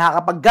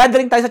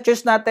 nakakapag-gathering tayo sa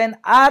church natin,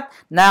 at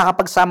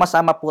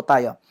nakakapagsama-sama po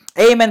tayo.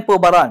 Amen po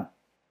ba ron?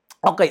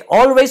 Okay,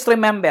 always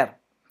remember,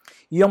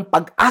 yung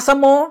pag-asa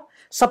mo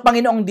sa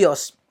Panginoong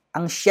Diyos,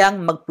 ang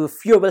siyang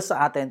mag-fuel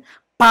sa atin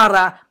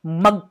para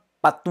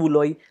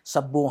magpatuloy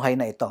sa buhay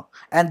na ito.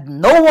 And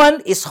no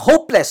one is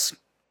hopeless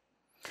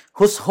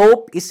whose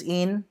hope is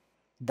in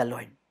the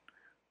Lord.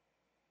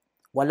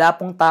 Wala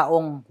pong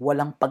taong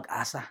walang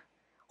pag-asa.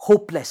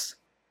 Hopeless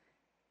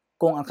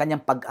kung ang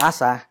kanyang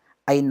pag-asa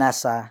ay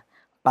nasa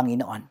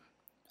Panginoon.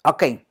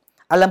 Okay,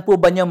 alam po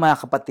ba niyo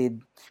mga kapatid,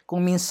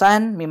 kung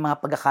minsan may mga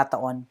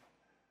pagkakataon,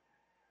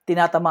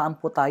 tinatamaan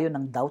po tayo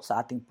ng doubt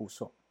sa ating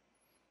puso.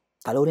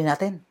 Talunin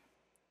natin.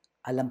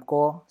 Alam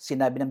ko,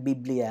 sinabi ng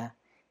Biblia,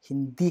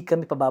 hindi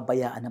kami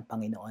pababayaan ng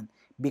Panginoon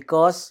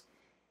because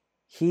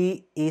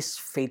He is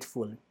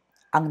faithful.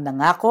 Ang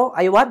nangako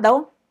ay what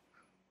daw?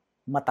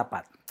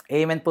 Matapat.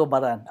 Amen po ba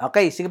rin?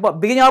 Okay, sige po.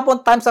 Bigyan niyo po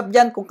ng thumbs up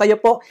dyan kung kayo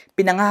po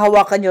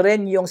pinanghahawakan niyo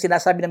rin yung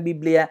sinasabi ng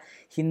Biblia,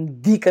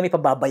 hindi kami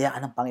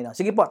pababayaan ng Panginoon.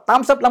 Sige po,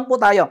 thumbs up lang po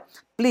tayo.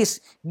 Please,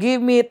 give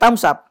me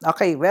thumbs up.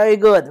 Okay, very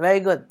good,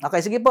 very good.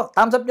 Okay, sige po,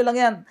 thumbs up niyo lang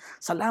yan.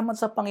 Salamat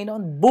sa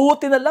Panginoon.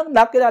 Buti na lang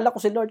nakilala ko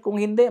si Lord.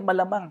 Kung hindi,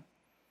 malamang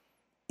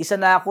isa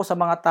na ako sa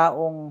mga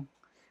taong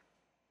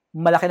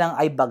malaki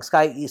ng eye bags,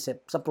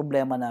 kaiisip sa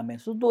problema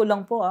namin. So, doon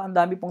lang po, ang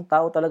dami pong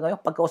tao talaga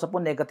yung pagkausap po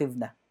negative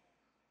na.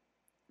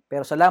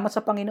 Pero salamat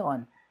sa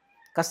Panginoon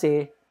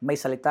kasi may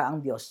salita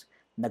ang Diyos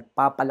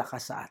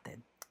nagpapalakas sa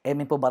atin.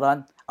 Amen po ba ron?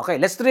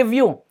 Okay, let's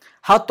review.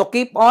 How to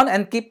keep on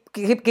and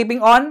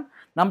keeping on.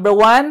 Number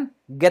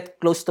 1, get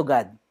close to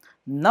God.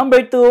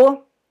 Number 2,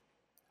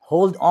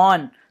 hold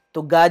on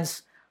to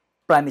God's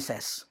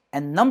promises.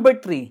 And number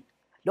 3,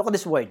 look at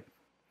this word.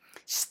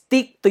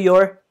 Stick to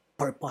your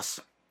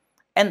purpose.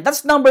 And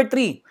that's number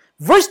 3.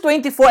 Verse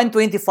 24 and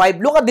 25,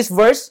 look at this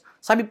verse.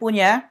 Sabi po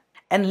niya,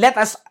 and let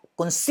us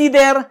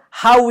consider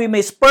how we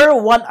may spur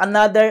one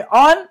another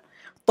on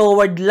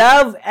toward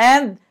love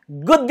and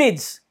good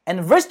deeds. And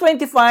verse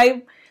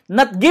 25,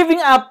 not giving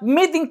up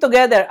meeting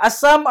together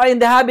as some are in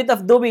the habit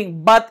of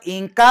doing, but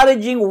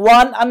encouraging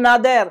one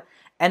another.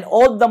 And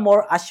all the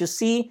more as you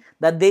see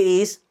the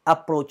day is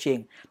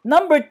approaching.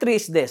 Number 3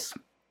 is this.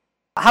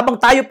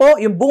 Habang tayo po,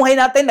 yung buhay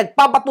natin,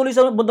 nagpapatuloy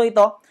sa mundo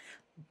ito,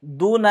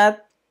 do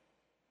not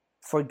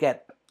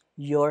forget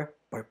your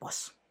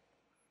purpose.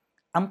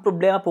 Ang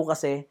problema po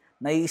kasi,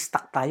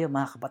 nai-stuck tayo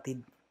mga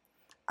kapatid.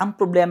 Ang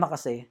problema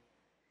kasi,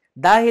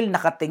 dahil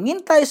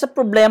nakatingin tayo sa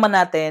problema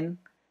natin,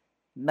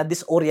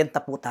 na-disorient na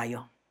po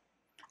tayo.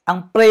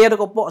 Ang prayer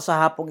ko po sa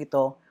hapong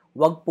ito,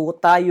 huwag po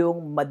tayong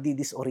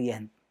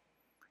madi-disorient.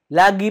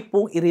 Lagi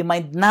pong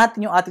i-remind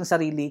natin yung ating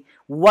sarili,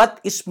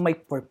 what is my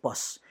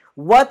purpose?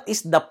 What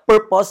is the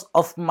purpose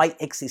of my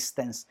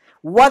existence?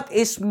 What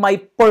is my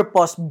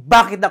purpose?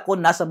 Bakit ako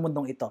nasa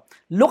mundong ito?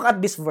 Look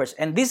at this verse,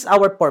 and this is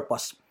our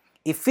purpose.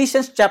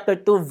 Ephesians chapter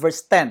 2,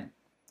 verse 10.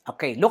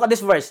 Okay, look at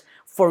this verse.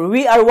 For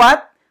we are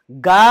what?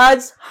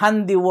 God's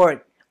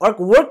handiwork, or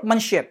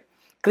workmanship,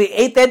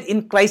 created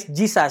in Christ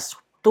Jesus.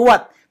 To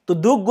what? To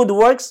do good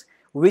works,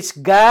 which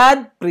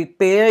God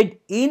prepared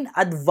in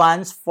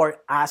advance for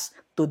us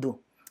to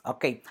do.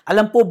 Okay.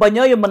 Alam po ba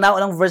nyo yung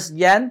manaunang verse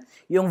diyan?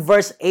 Yung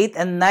verse 8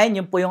 and 9,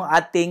 yun po yung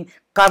ating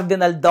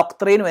cardinal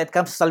doctrine when it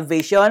comes to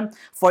salvation.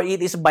 For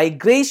it is by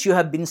grace you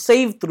have been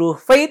saved through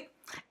faith,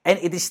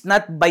 and it is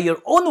not by your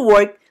own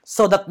work,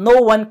 so that no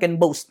one can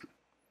boast.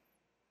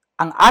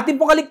 Ang ating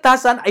pong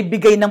kaligtasan ay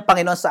bigay ng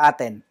Panginoon sa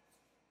atin.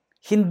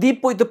 Hindi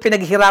po ito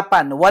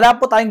pinaghirapan. Wala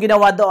po tayong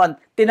ginawa doon.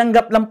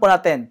 Tinanggap lang po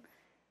natin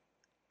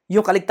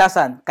yung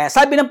kaligtasan. Kaya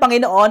sabi ng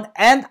Panginoon,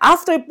 and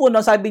after po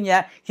no, sabi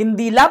niya,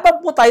 hindi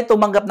lamang po tayo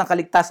tumanggap ng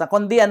kaligtasan,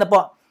 kundi ano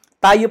po,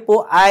 tayo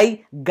po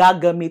ay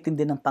gagamitin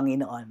din ng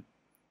Panginoon.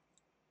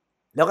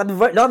 Look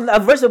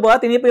at verse po,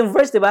 tinignan po yung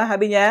verse, di ba?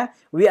 Sabi niya,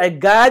 we are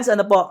God's,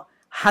 ano po,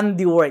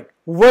 handiwork,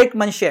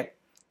 workmanship,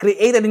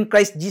 created in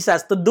Christ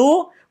Jesus to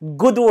do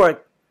good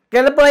work.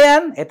 Kailan po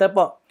yan? Ito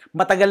po,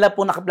 matagal na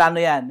po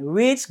nakaplano yan,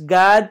 which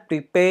God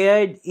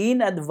prepared in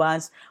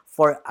advance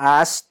for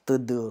us to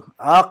do.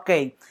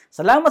 Okay.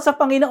 Salamat sa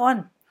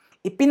Panginoon.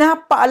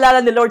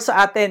 Ipinapaalala ni Lord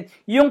sa atin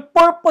yung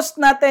purpose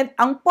natin.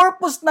 Ang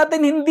purpose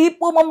natin hindi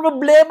po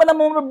mamroblema na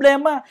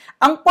mamroblema.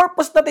 Ang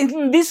purpose natin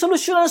hindi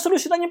solusyonan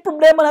yung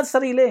problema natin sa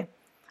sarili.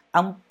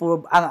 Ang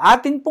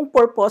atin pong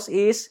purpose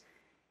is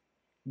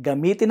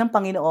gamitin ng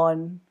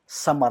Panginoon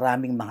sa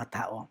maraming mga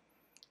tao.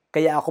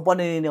 Kaya ako po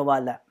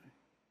naniniwala,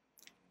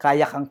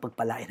 kaya kang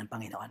pagpalain ng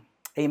Panginoon.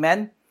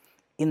 Amen?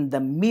 In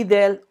the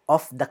middle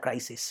of the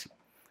crisis,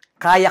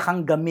 kaya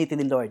kang gamitin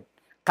ni Lord.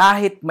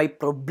 Kahit may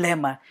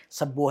problema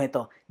sa buhay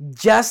ito.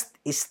 Just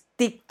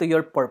stick to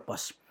your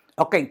purpose.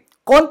 Okay,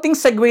 konting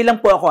segue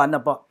lang po ako. Ano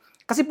po?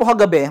 Kasi po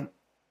kagabi,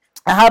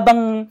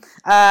 habang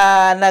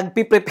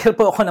nagpiprepare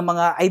po ako ng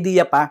mga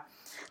idea pa,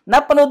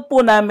 napanood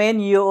po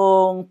namin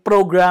yung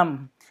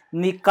program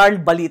ni Carl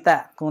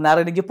Balita. Kung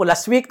narinig niyo po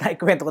last week,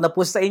 naikwento ko na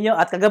po sa inyo.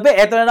 At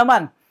kagabi, eto na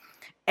naman.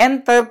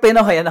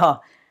 Entrepreneur, ano.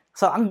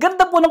 So, ang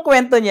ganda po ng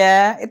kwento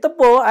niya, ito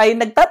po ay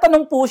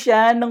nagtatanong po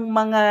siya ng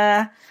mga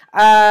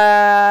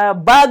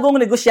bagong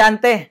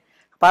negosyante.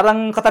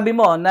 Parang katabi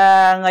mo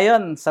na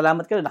ngayon,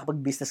 salamat ka,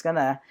 nakapag-business ka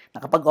na,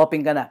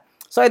 nakapag-open ka na.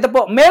 So, ito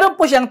po, meron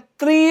po siyang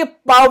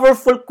 3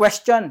 powerful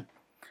question.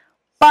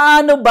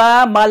 Paano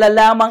ba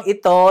malalamang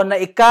ito na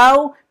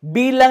ikaw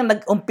bilang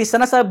nag-umpisa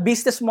na sa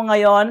business mo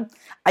ngayon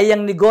ay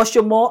ang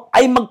negosyo mo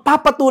ay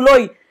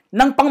magpapatuloy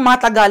ng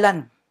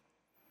pangmatagalan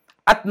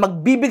at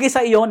magbibigay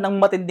sa iyo ng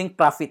matinding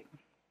profit?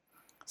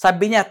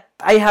 Sabi niya,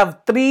 I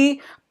have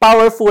 3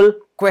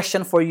 powerful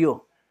question for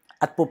you.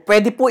 At po,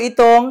 pwede po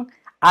itong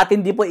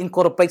atin di po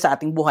incorporate sa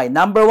ating buhay.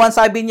 Number 1,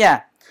 sabi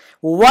niya,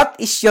 what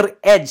is your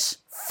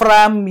edge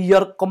from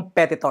your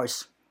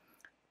competitors?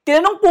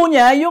 Tinanong po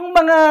niya yung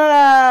mga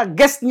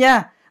guest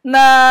niya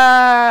na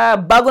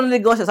bago na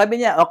negosyo.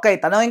 Sabi niya, okay,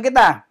 tanongin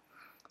kita.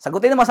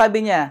 Sagutin mo,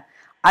 sabi niya,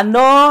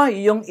 ano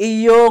yung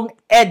iyong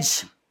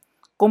edge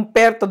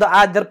compared to the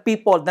other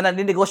people na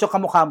naninegosyo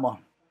kamukha mo?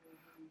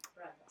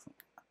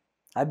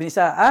 Sabi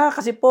niya,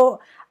 kasi po,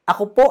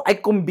 ako po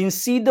ay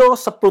kumbinsido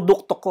sa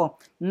produkto ko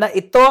na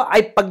ito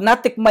ay pag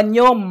natikman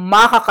nyo,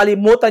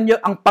 makakalimutan nyo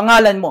ang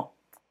pangalan mo.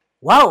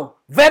 Wow!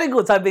 Very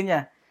good, sabi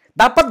niya.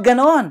 Dapat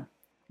ganon.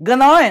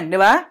 Ganon, di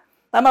ba?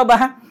 Tama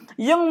ba?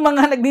 Yung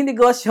mga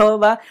nagninegosyo,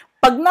 ba?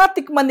 Pag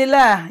natikman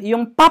nila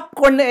yung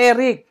popcorn ni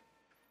Eric,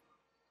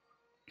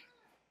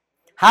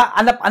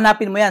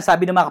 anap-anapin mo yan,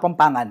 sabi ng mga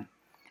Kapampangan.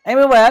 Alam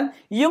mo ba yan?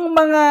 Yung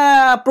mga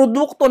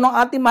produkto ng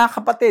ating mga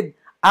kapatid,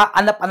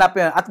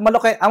 anap-anapin yan. At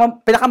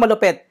ang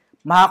pinakamalupit,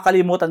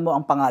 makakalimutan mo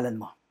ang pangalan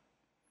mo.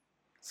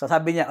 So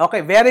sabi niya,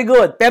 okay, very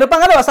good. Pero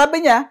pangalawa,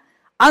 sabi niya,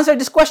 answer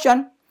this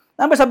question.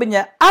 Sabi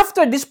niya,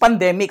 after this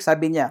pandemic,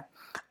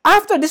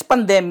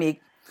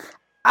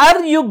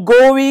 are you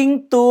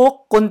going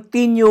to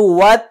continue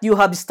what you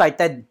have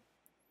started?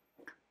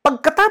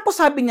 Pagkatapos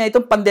sabi niya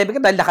itong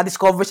pandemic dahil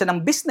nakadiscover siya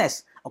ng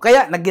business o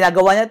kaya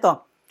nagginagawa niya ito.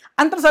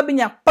 Antong sabi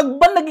niya, pag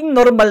ba naging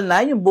normal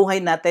na yung buhay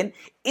natin,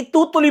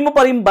 itutuloy mo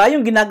pa rin ba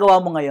yung ginagawa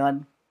mo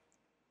ngayon?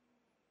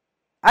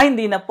 Ay,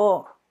 hindi na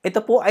po.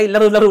 Ito po ay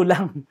laro-laro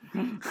lang.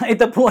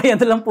 Ito po ay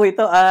ano lang po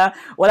ito.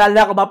 Wala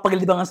lang ako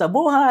mapaglibangan sa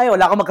buhay,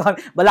 wala akong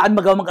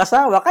magawang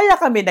mag-asawa, kaya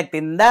kami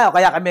nagtinda, o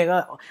kaya kami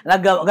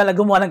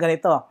gumawa ng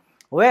ganito.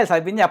 Well,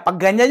 sabi niya, pag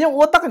ganyan yung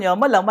utak niyo,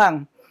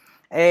 malamang,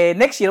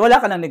 next year,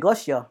 wala ka ng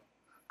negosyo.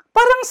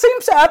 Parang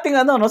same sa ating,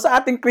 sa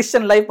ating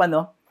Christian life,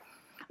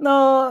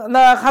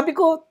 sabi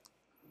ko,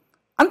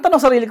 ang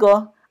tanong sarili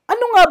ko,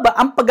 ano nga ba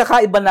ang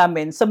pagkakaiba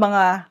namin sa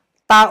mga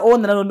tao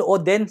na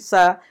nanonood din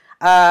sa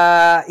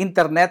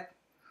internet,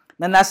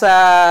 na nasa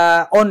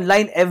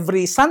online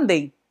every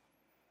Sunday?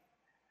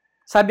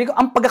 Sabi ko,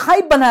 ang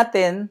pagkakaiba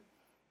natin,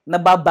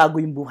 nababago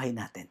yung buhay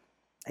natin.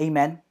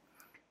 Amen?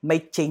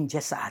 May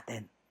changes sa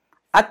atin.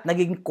 At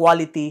naging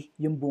quality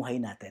yung buhay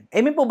natin.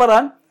 Amen po ba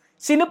ron?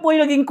 Sino po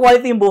yung naging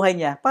quality yung buhay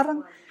niya?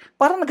 Parang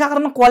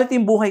nagkakaroon ng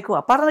quality yung buhay ko.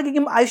 Parang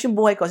nagiging maayos yung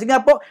buhay ko. Sige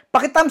nga po,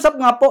 pakithumbs up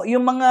nga po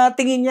yung mga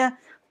tingin niya.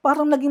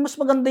 Parang naging mas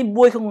maganda yung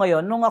buhay ko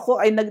ngayon nung ako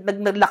ay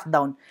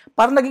nag-lockdown.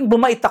 Parang naging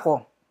bumait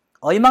ako.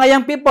 O yung mga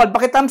young people,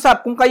 pakithumbs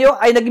up kung kayo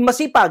ay naging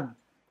masipag.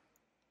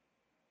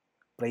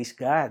 Praise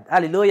God.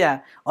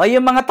 Hallelujah. O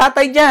yung mga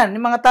tatay dyan,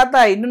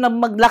 nung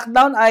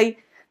mag-lockdown ay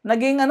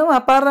naging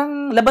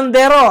parang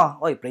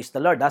labandero. Oy, praise the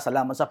Lord,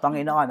 salamat sa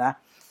Panginoon,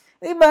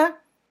 Diba?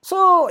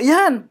 So,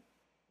 yan.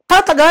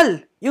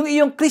 Tatagal yung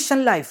iyong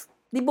Christian life.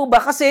 Di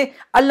ba? Kasi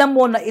alam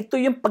mo na ito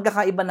yung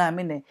pagkakaiba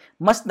namin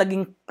Mas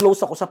naging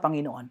close ako sa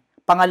Panginoon.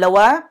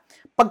 Pangalawa,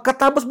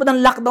 pagkatapos ba ng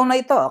lockdown na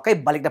ito, okay,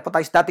 balik na po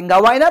tayo sa dating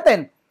gawain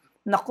natin.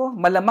 Nako,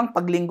 malamang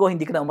paglinggo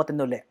hindi ka na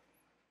umattend uli.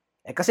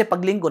 Kasi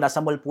paglinggo,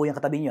 nasa mall po yung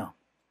katabi nyo.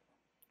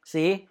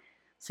 See?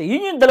 So,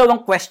 yun yung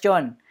dalawang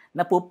question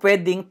na po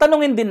pwedeng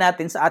tanungin din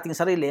natin sa ating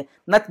sarili,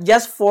 not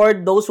just for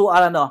those who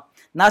are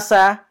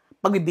nasa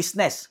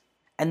pag-business.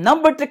 And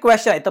number 3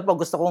 question, ito po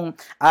gusto kong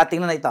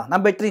tingnan na ito.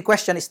 Number 3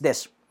 question is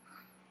this.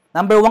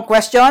 Number 1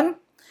 question,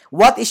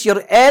 what is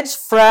your edge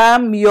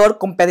from your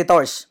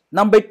competitors?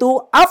 Number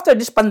 2, after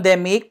this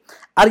pandemic,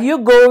 are you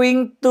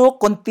going to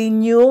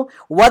continue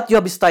what you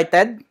have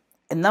started?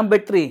 And number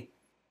 3,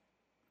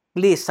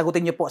 please,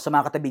 sagutin niyo po sa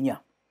mga katabi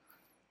niyo.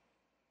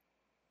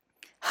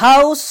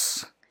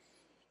 How's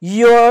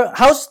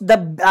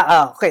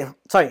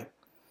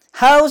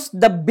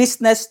the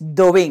business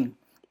doing?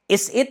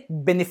 Is it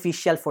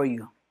beneficial for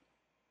you?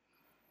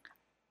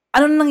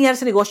 Ano nangyari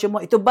sa negosyo mo?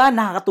 Ito ba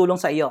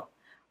nakakatulong sa iyo?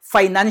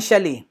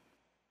 Financially,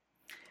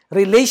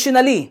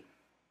 relationally,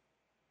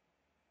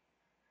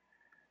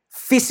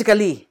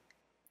 physically.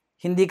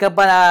 Hindi ka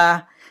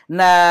ba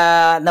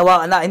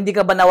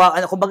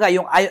kumbaga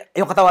yung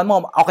katawan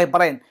mo okay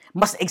pa rin.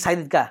 Mas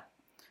excited ka.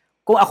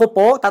 Kung ako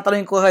po,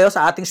 tatanungin ko kayo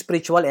sa ating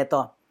spiritual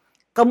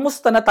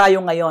kamusta na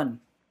tayo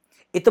ngayon?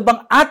 Ito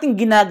bang ating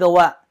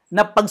ginagawa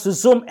na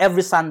pag-zoom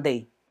every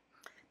Sunday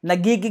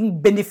nagiging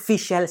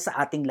beneficial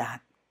sa ating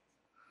lahat?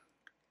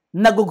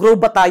 Nag-grow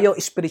ba tayo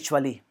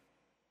spiritually?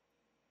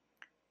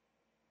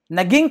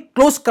 Naging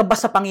close ka ba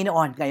sa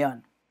Panginoon ngayon?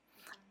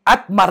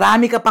 At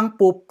marami ka pang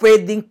po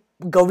pwedeng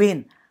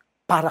gawin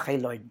para kay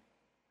Lord.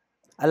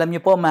 Alam niyo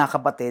po mga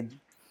kapatid,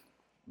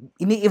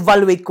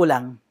 ini-evaluate ko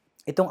lang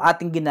itong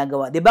ating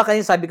ginagawa. 'Di ba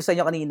kasi sabi ko sa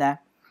inyo kanina,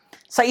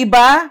 sa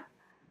iba,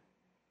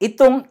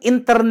 itong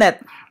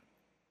internet,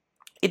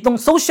 itong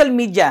social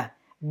media,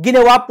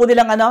 ginawa po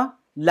nilang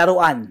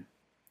laruan.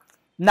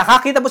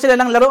 Nakakita po sila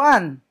ng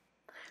laruan.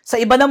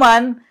 Sa iba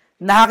naman,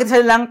 nakakita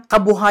sila ng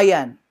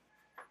kabuhayan.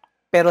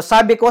 Pero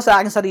sabi ko sa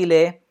aking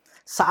sarili,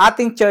 sa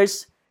ating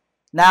church,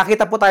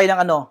 nakakita po tayo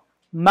ng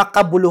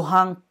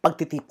makabuluhang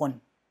pagtitipon.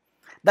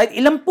 Dahil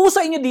ilan po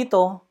sa inyo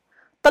dito,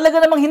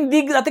 talaga namang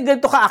hindi natin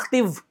ganito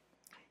ka-active.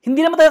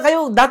 Hindi naman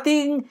kayo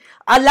dating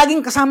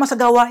laging kasama sa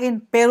gawain.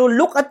 Pero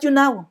look at you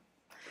now.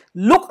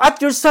 Look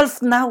at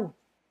yourself now.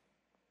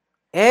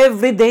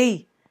 Every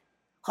day.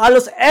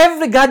 Halos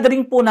every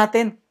gathering po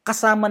natin,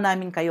 kasama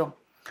namin kayo.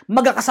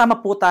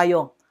 Magkakasama po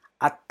tayo.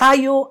 At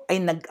tayo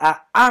ay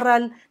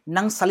nag-aaral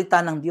ng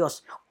salita ng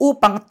Diyos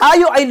upang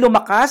tayo ay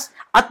lumakas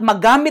at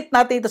magamit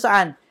natin ito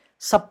saan?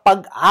 Sa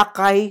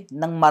pag-akay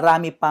ng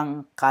marami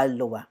pang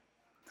kaluluwa.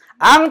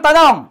 Ang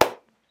tanong,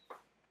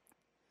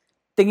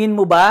 tingin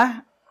mo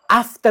ba,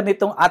 after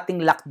nitong ating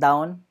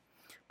lockdown,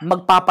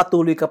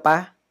 magpapatuloy ka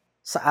pa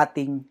sa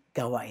ating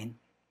gawain?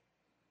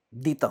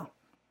 Dito,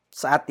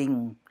 sa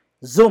ating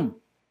Zoom,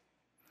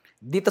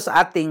 dito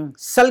sa ating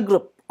cell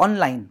group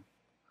online.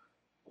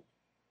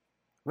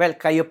 Well,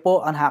 kayo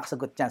po ang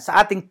nakakasagot niyan sa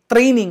ating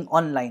training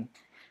online.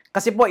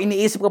 Kasi po,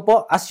 iniisip ko po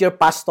as your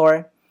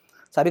pastor,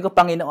 sabi ko,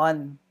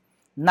 Panginoon,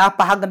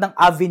 napakagandang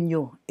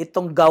avenue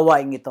itong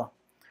gawain ito.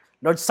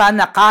 Lord,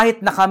 sana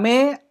kahit na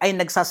kami ay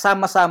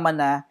nagsasama-sama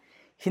na,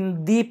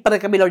 hindi pa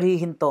rin kami, Lord,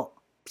 hihinto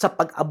sa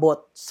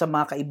pag-abot sa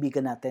mga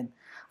kaibigan natin.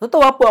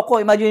 Totoo po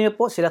ako, imagine niyo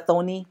po, sila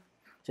Tony,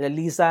 sila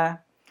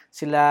Lisa,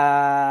 sila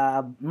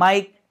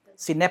Mike,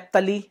 si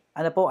Neptali,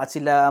 at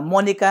sila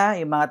Monica,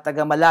 yung mga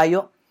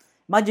taga-malayo.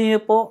 Imagine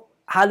niyo po,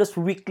 halos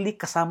weekly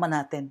kasama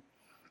natin.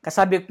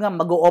 Kasabi ko nga,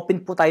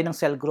 mag-o-open po tayo ng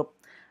cell group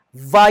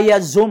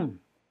via Zoom.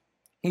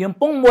 Yung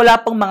pong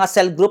wala pang mga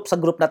cell group sa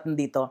group natin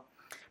dito,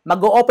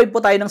 mag-o-open po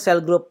tayo ng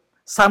cell group.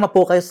 Sama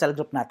po kayo sa cell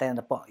group natin.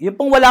 Yung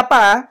pong wala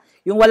pa,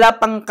 yung wala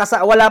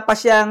pa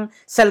siyang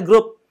cell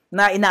group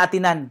na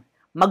inaatinan,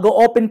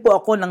 mag-o-open po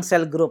ako ng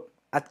cell group.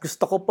 At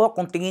gusto ko po,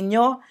 kung tingin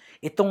nyo,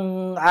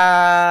 itong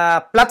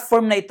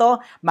platform na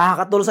ito,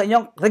 makakatulong sa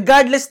inyo,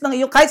 regardless ng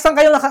iyo, kahit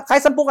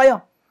saan po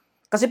kayo.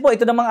 Kasi po,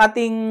 ito namang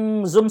ating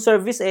Zoom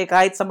service,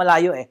 kahit sa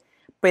malayo,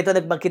 pwede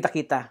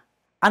nagmagkita-kita.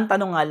 Ang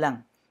tanong nga lang,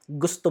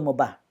 gusto mo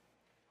ba?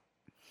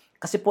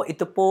 Kasi po,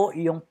 ito po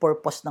yung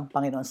purpose ng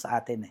Panginoon sa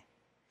atin.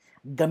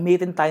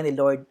 Gamitin tayo ni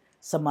Lord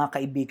sa mga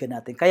kaibigan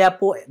natin. Kaya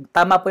po,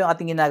 tama po yung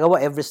ating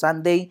ginagawa every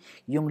Sunday,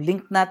 yung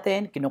link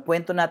natin,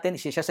 kinukwento natin,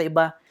 isishare sa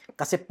iba.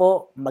 Kasi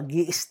po,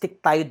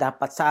 mag-i-stick tayo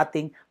dapat sa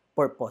ating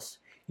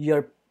purpose.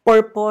 Your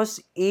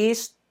purpose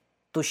is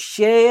to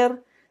share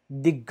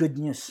the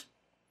good news.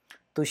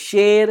 To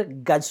share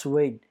God's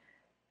word.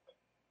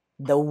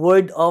 The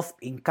word of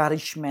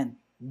encouragement.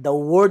 The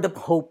word of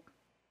hope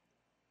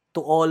to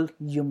all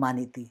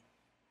humanity.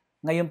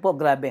 Ngayon po,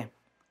 grabe,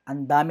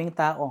 ang daming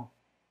tao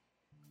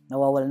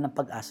nawawalan ng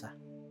pag-asa.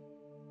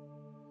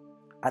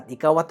 At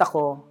ikaw at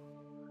ako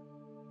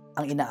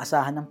ang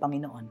inaasahan ng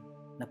Panginoon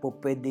na po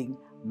pwedeng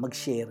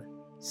mag-share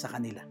sa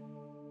kanila.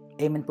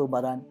 Amen po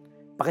ba ran?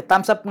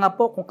 Paki-thumbs up nga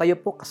po kung kayo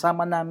po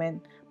kasama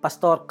namin.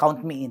 Pastor,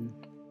 count me in.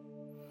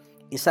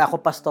 Isa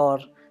ako,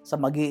 Pastor, sa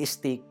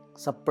mag-i-stick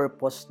sa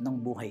purpose ng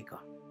buhay ko.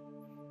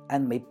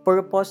 And my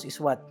purpose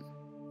is what?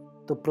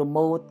 To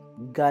promote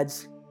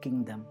God's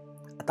kingdom.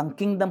 At ang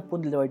kingdom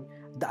po ni Lord,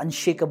 the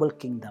unshakable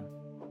kingdom.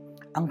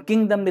 Ang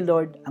kingdom ni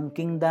Lord, ang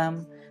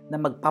kingdom na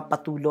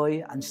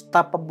magpapatuloy,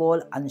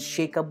 unstoppable,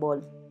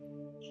 unshakable,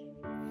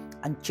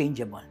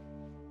 unchangeable.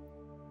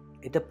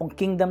 Ito pong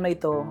kingdom na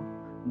ito,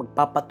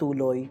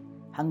 magpapatuloy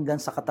hanggang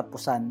sa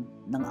katapusan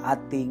ng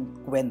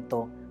ating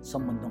kwento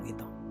sa mundong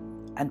ito.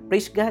 And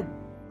praise God,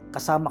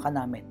 kasama ka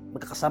namin.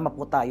 Magkakasama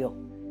po tayo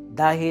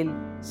dahil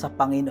sa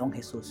Panginoong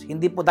Jesus.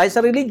 Hindi po dahil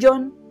sa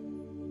religion,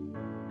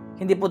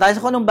 hindi po dahil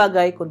sa kung anong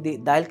bagay, kundi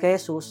dahil kay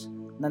Jesus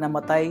na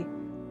namatay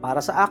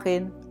para sa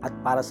akin at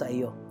para sa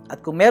iyo.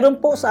 At kung meron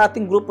po sa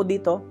ating grupo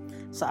dito,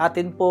 sa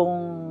atin pong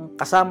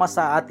kasama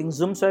sa ating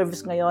Zoom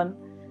service ngayon,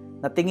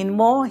 na tingin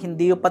mo,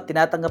 hindi yung pa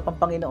tinatanggap ang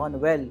Panginoon,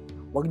 well,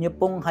 huwag niyo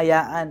pong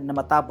hayaan na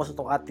matapos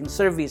itong ating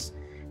service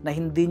na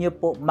hindi niyo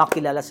po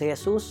makilala si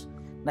Jesus,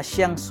 na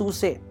siyang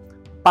susi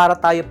para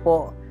tayo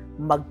po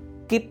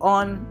mag-keep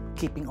on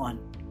keeping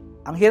on.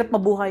 Ang hirap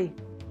mabuhay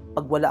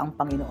pag wala ang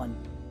Panginoon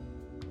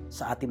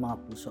sa ating mga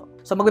puso.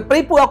 So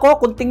mag-pray po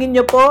ako, kung tingin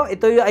niyo po,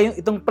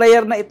 itong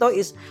prayer na ito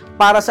is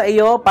para sa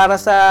iyo, para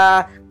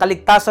sa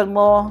kaligtasan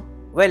mo,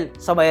 well,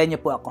 sabayan niyo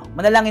po ako.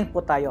 Manalangin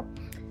po tayo.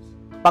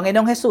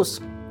 Panginoong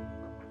Jesus,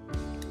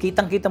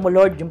 kitang-kita mo,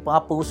 Lord, yung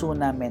mga puso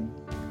namin.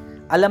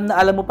 Alam na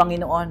alam mo,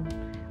 Panginoon,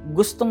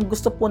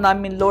 gustong-gusto po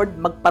namin, Lord,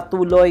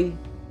 magpatuloy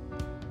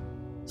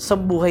sa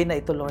buhay na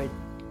ito, Lord.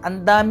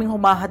 Ang daming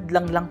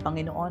humahadlang lang,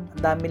 Panginoon.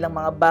 Ang dami lang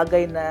mga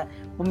bagay na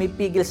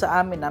pumipigil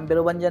sa amin.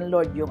 Number one yan,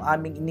 Lord, yung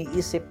aming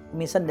iniisip,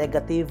 minsan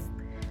negative.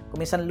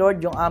 Kung minsan,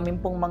 Lord, yung aming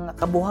pong mga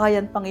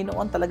kabuhayan,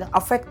 Panginoon, talagang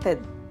affected.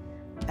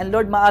 And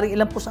Lord, maaaring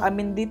ilan po sa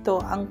amin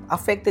dito, ang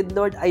affected,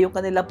 Lord, ay yung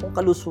kanila pong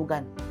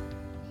kalusugan.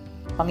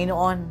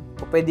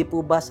 Panginoon, pwede po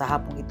ba sa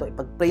hapong ito,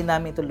 ipag-pray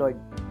namin ito, Lord.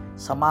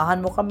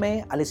 Samahan mo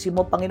kami, alisin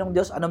mo, Panginoong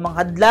Diyos, anumang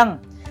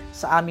hadlang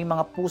sa aming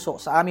mga puso,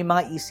 sa aming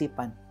mga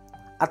isipan.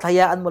 At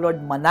hayaan mo,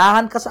 Lord,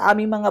 manahan ka sa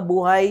aming mga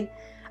buhay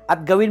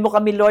at gawin mo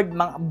kami, Lord,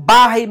 mga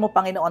bahay mo,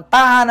 Panginoon,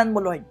 tahanan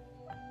mo, Lord.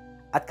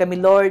 At kami,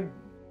 Lord,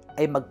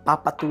 ay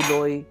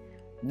magpapatuloy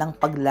ng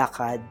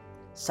paglakad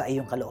sa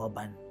iyong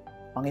kalooban.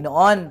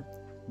 Panginoon,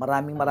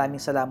 maraming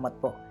salamat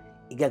po.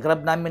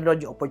 Igagrab namin,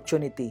 Lord, yung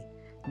opportunity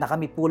na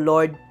kami po,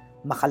 Lord,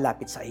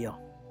 makalapit sa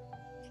iyo.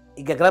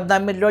 Igagrab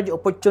namin, Lord,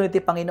 yung opportunity,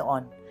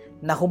 Panginoon,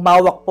 na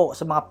humawak po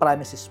sa mga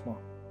promises mo.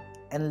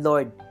 And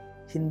Lord,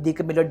 hindi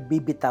kami, Lord,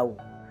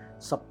 bibitaw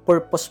sa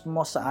purpose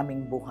mo sa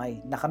aming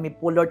buhay. Na kami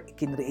po, Lord,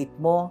 ikinreate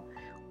mo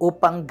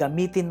upang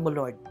gamitin mo,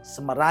 Lord,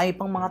 sa marami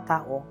pang mga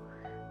tao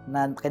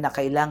na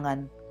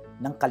kinakailangan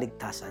ng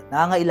kaligtasan.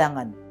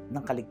 Nangangailangan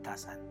ng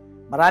kaligtasan.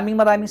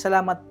 Maraming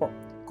salamat po.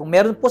 Kung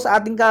meron po sa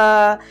ating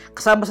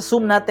kasama sa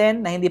Zoom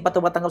natin na hindi pa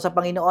tumatanggap sa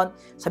Panginoon,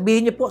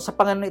 sabihin niyo po sa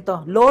Panginoon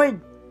ito, Lord,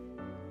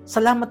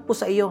 salamat po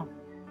sa iyo.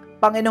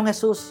 Panginoong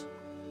Jesus,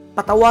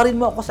 patawarin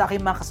mo ako sa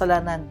aking mga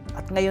kasalanan.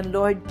 At ngayon,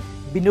 Lord,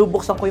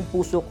 binubuksan ko yung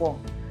puso ko.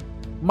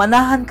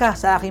 Manahan ka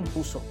sa aking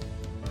puso.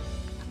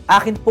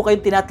 Akin po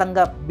kayong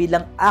tinatanggap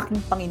bilang aking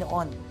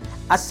Panginoon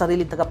at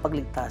sariling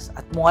tagapagligtas.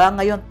 At mula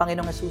ngayon,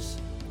 Panginoong Jesus,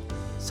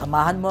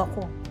 samahan mo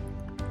ako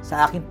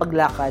sa aking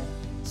paglakad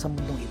sa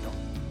mundong ito.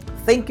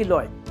 Thank you,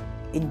 Lord.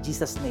 In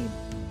Jesus' name,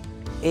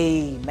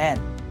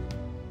 Amen.